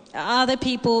filmaron. Other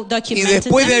people Y documented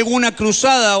después de them. alguna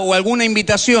cruzada o alguna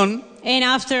invitación, And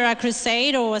after a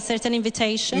crusade or a certain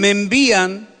invitation, me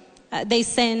envían they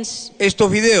sent estos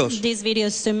videos. these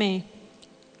videos to me.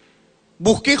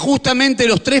 Busqué justamente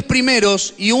los 3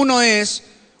 primeros y uno es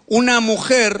una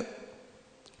mujer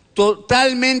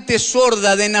totalmente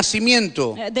sorda de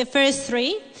nacimiento. The first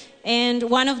 3, and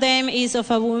one of them is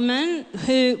of a woman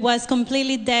who was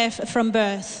completely deaf from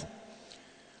birth.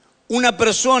 Una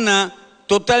persona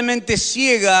totalmente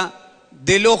ciega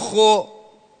del ojo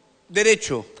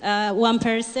derecho. One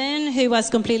person who was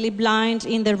completely blind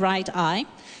in the right eye.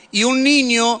 Y un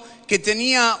niño que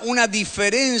tenía una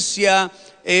diferencia,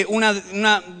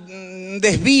 un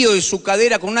desvío de su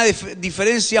cadera con una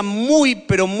diferencia muy,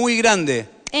 pero muy grande.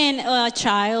 And a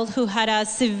child who had a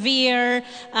severe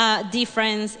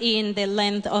difference in the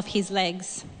length of his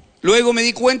legs. Luego me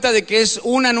di cuenta de que es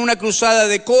una en una cruzada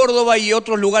de Córdoba y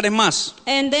otros lugares más.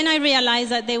 And then I realized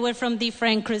that they were from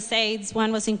different crusades.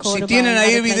 One was in Si Córdoba. tienen and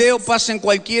ahí el other video, places. pasen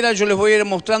cualquiera, yo les voy a ir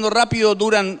mostrando rápido,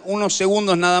 duran unos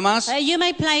segundos nada más. You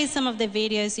may play some of the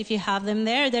videos if you have them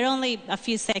there. They're only a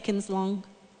few seconds long.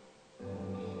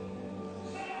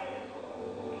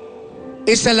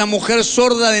 Esa es la mujer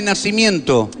sorda de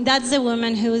nacimiento. That's the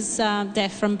woman who's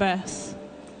deaf from birth.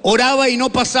 Oraba y no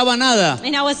pasaba nada.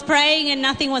 And I was praying and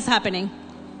nothing was happening.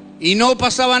 Y no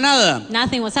pasaba nada.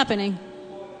 Nothing was happening.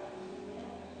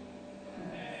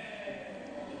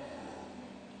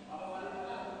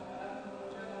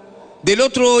 Del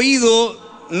otro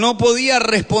oído no podía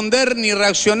responder ni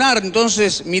reaccionar,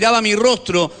 entonces miraba mi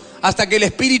rostro hasta que el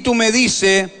Espíritu me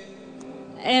dice,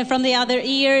 And from the other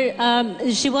ear,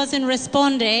 she wasn't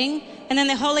responding. And then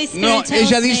the Holy Spirit no,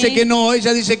 tells ella dice me, que no,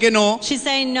 ella dice que no. she's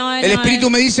saying no, El Espíritu no.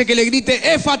 me dice que le grite,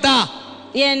 ¡Éfata!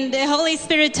 And the Holy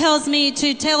Spirit tells me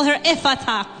to tell her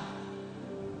Ephata.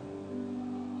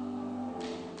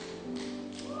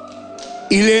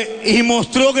 y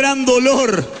mostró gran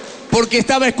dolor porque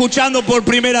estaba escuchando por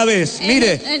primera vez.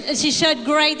 Mire. And she showed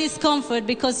great discomfort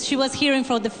because she was hearing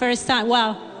for the first time.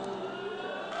 Wow.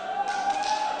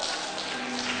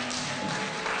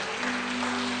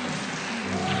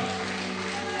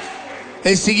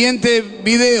 El siguiente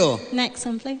video. Next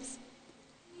one, please.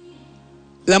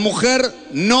 La mujer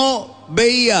no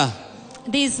veía.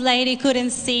 This lady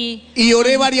couldn't see. Y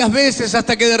oré varias veces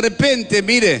hasta que de repente,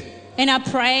 mire, And I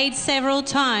prayed several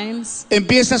times.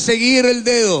 empieza a seguir el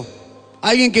dedo.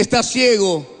 Alguien que está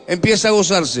ciego empieza a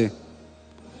gozarse.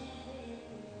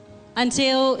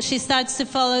 Until she starts to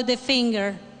follow the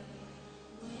finger.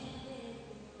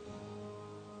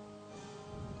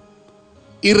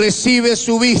 Y recibe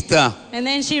su vista. And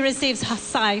then she receives her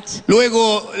sight.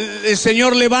 Luego el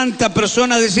Señor levanta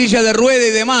personas de silla de rueda y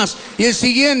demás. Y el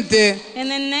siguiente, And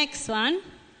the next one,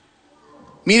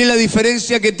 mire la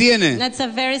diferencia que tiene. that's a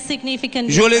very significant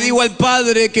Yo le difference. digo al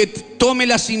padre que tome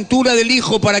la cintura del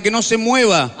hijo para que no se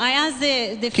mueva. I asked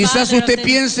the Quizás father of usted the-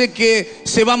 piense que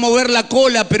se va a mover la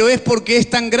cola, pero es porque es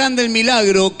tan grande el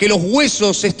milagro que los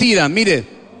huesos se estiran. Mire.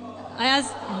 I asked,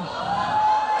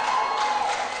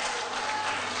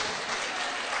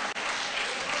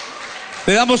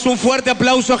 Le damos un fuerte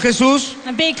aplauso a Jesús.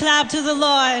 a big clap to the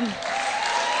Lord.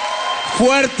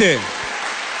 Fuerte.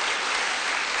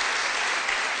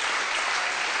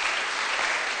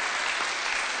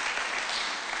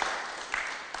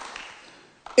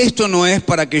 Esto no es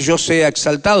para que yo sea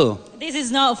exaltado. This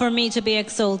is not for me to be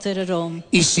exalted at all.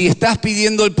 Y si estás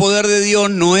pidiendo el poder de Dios,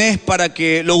 no es para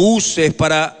que lo uses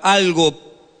para algo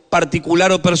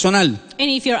particular o personal. And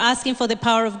if you're asking for the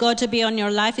power of God to be on your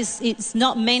life, it's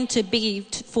not meant to be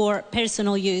for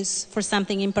personal use, for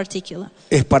something in particular.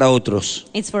 Es para otros.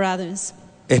 It's for others.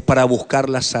 Es para buscar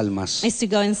las almas. It's to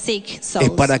go and seek souls. Es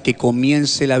para que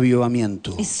comience el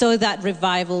avivamiento. It's so that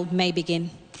revival may begin.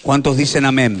 ¿Cuántos dicen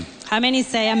amén? How many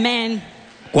say amen?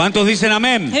 ¿Cuántos dicen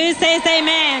amén? Who says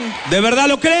amen? ¿De verdad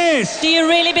lo crees? Do you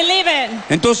really believe it?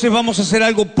 Entonces vamos a hacer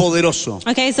algo poderoso.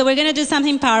 Okay, so we're going to do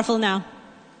something powerful now.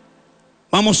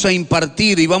 Vamos a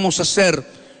impartir y vamos a hacer.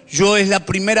 Yo es la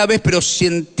primera vez, pero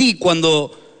sentí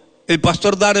cuando el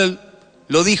pastor Darrell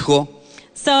lo dijo,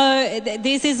 So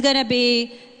this is going to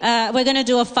be, we're going to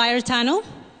do a fire tunnel.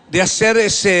 de hacer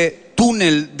ese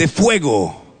túnel de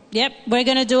fuego. Yep, we're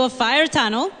going to do a fire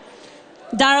tunnel.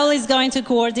 Daryl is going to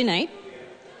coordinate.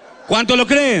 ¿Cuántos lo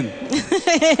creen?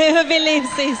 Who believes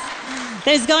this?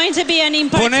 There's going to be an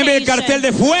impartation. Poneme el cartel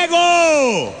de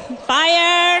fuego.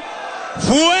 Fire!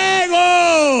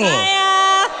 ¡Fuego!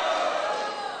 Fire!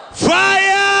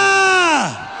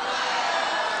 ¡Fire!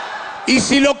 Y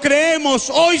si lo creemos,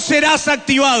 hoy serás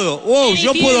activado. Wow, And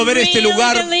yo if you puedo ver este really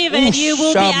lugar. believe it, you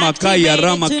will be Shamakaya, activated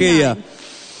Ramakaya.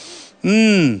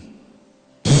 tonight.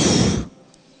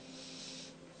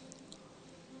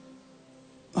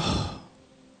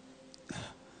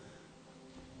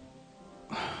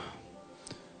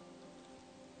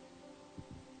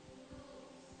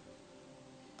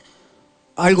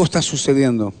 Algo está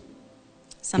sucediendo.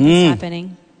 Something's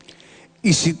happening.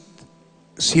 Y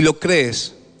si lo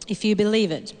crees, If you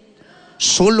believe it,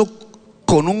 solo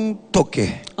con un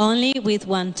toque, only with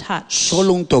one touch,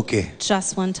 solo un toque,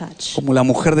 just one touch, como la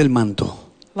mujer del manto.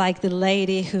 like the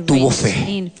lady who Tuvo reached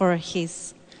fe. in for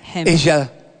his hem. Ella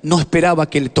no esperaba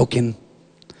que le toquen,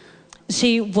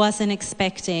 She wasn't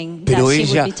expecting Pero that she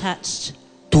ella- would be touched,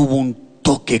 tuvo un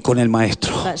toque con el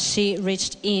maestro but she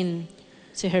reached in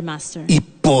to her master, y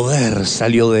poder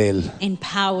salió de él. and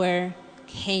power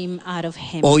came out of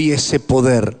him. Hoy ese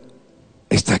poder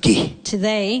está aquí.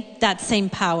 Today, that same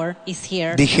power is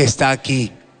here. Dije, está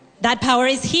aquí. That power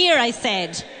is here, I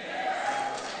said.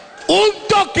 Un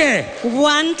toque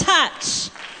One touch.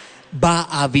 va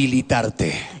a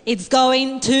habilitarte. It's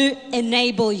going to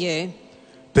enable you.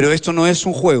 Pero esto no es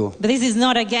un juego, But this is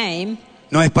not a game.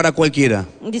 no es para cualquiera.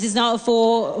 This is not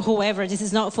for whoever. This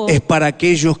is not for... Es para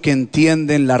aquellos que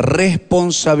entienden la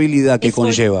responsabilidad que It's for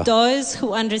conlleva. those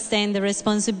who understand the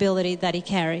responsibility that he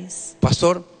carries.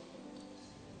 Pastor,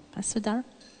 Pastor Dar?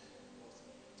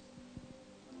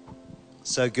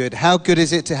 So good. How good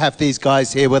is it to have these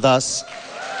guys here with us?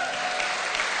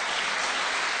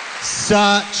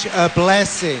 Such a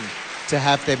blessing to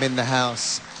have them in the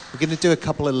house. We're going to do a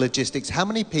couple of logistics. How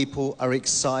many people are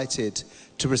excited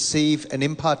to receive an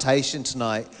impartation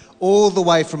tonight, all the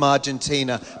way from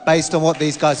Argentina, based on what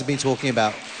these guys have been talking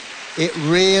about? It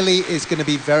really is going to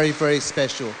be very, very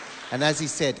special. And as he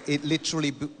said, it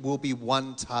literally will be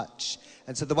one touch.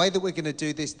 And so the way that we're going to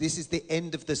do this is the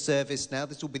end of the service now.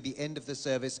 This will be the end of the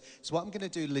service. So what I'm going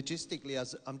to do logistically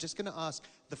is I'm just going to ask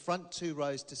the front two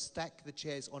rows to stack the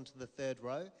chairs onto the third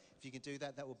row. If you can do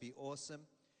that, that would be awesome.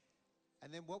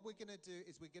 And then what we're going to do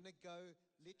is we're going to go,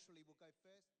 literally, we'll go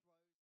first.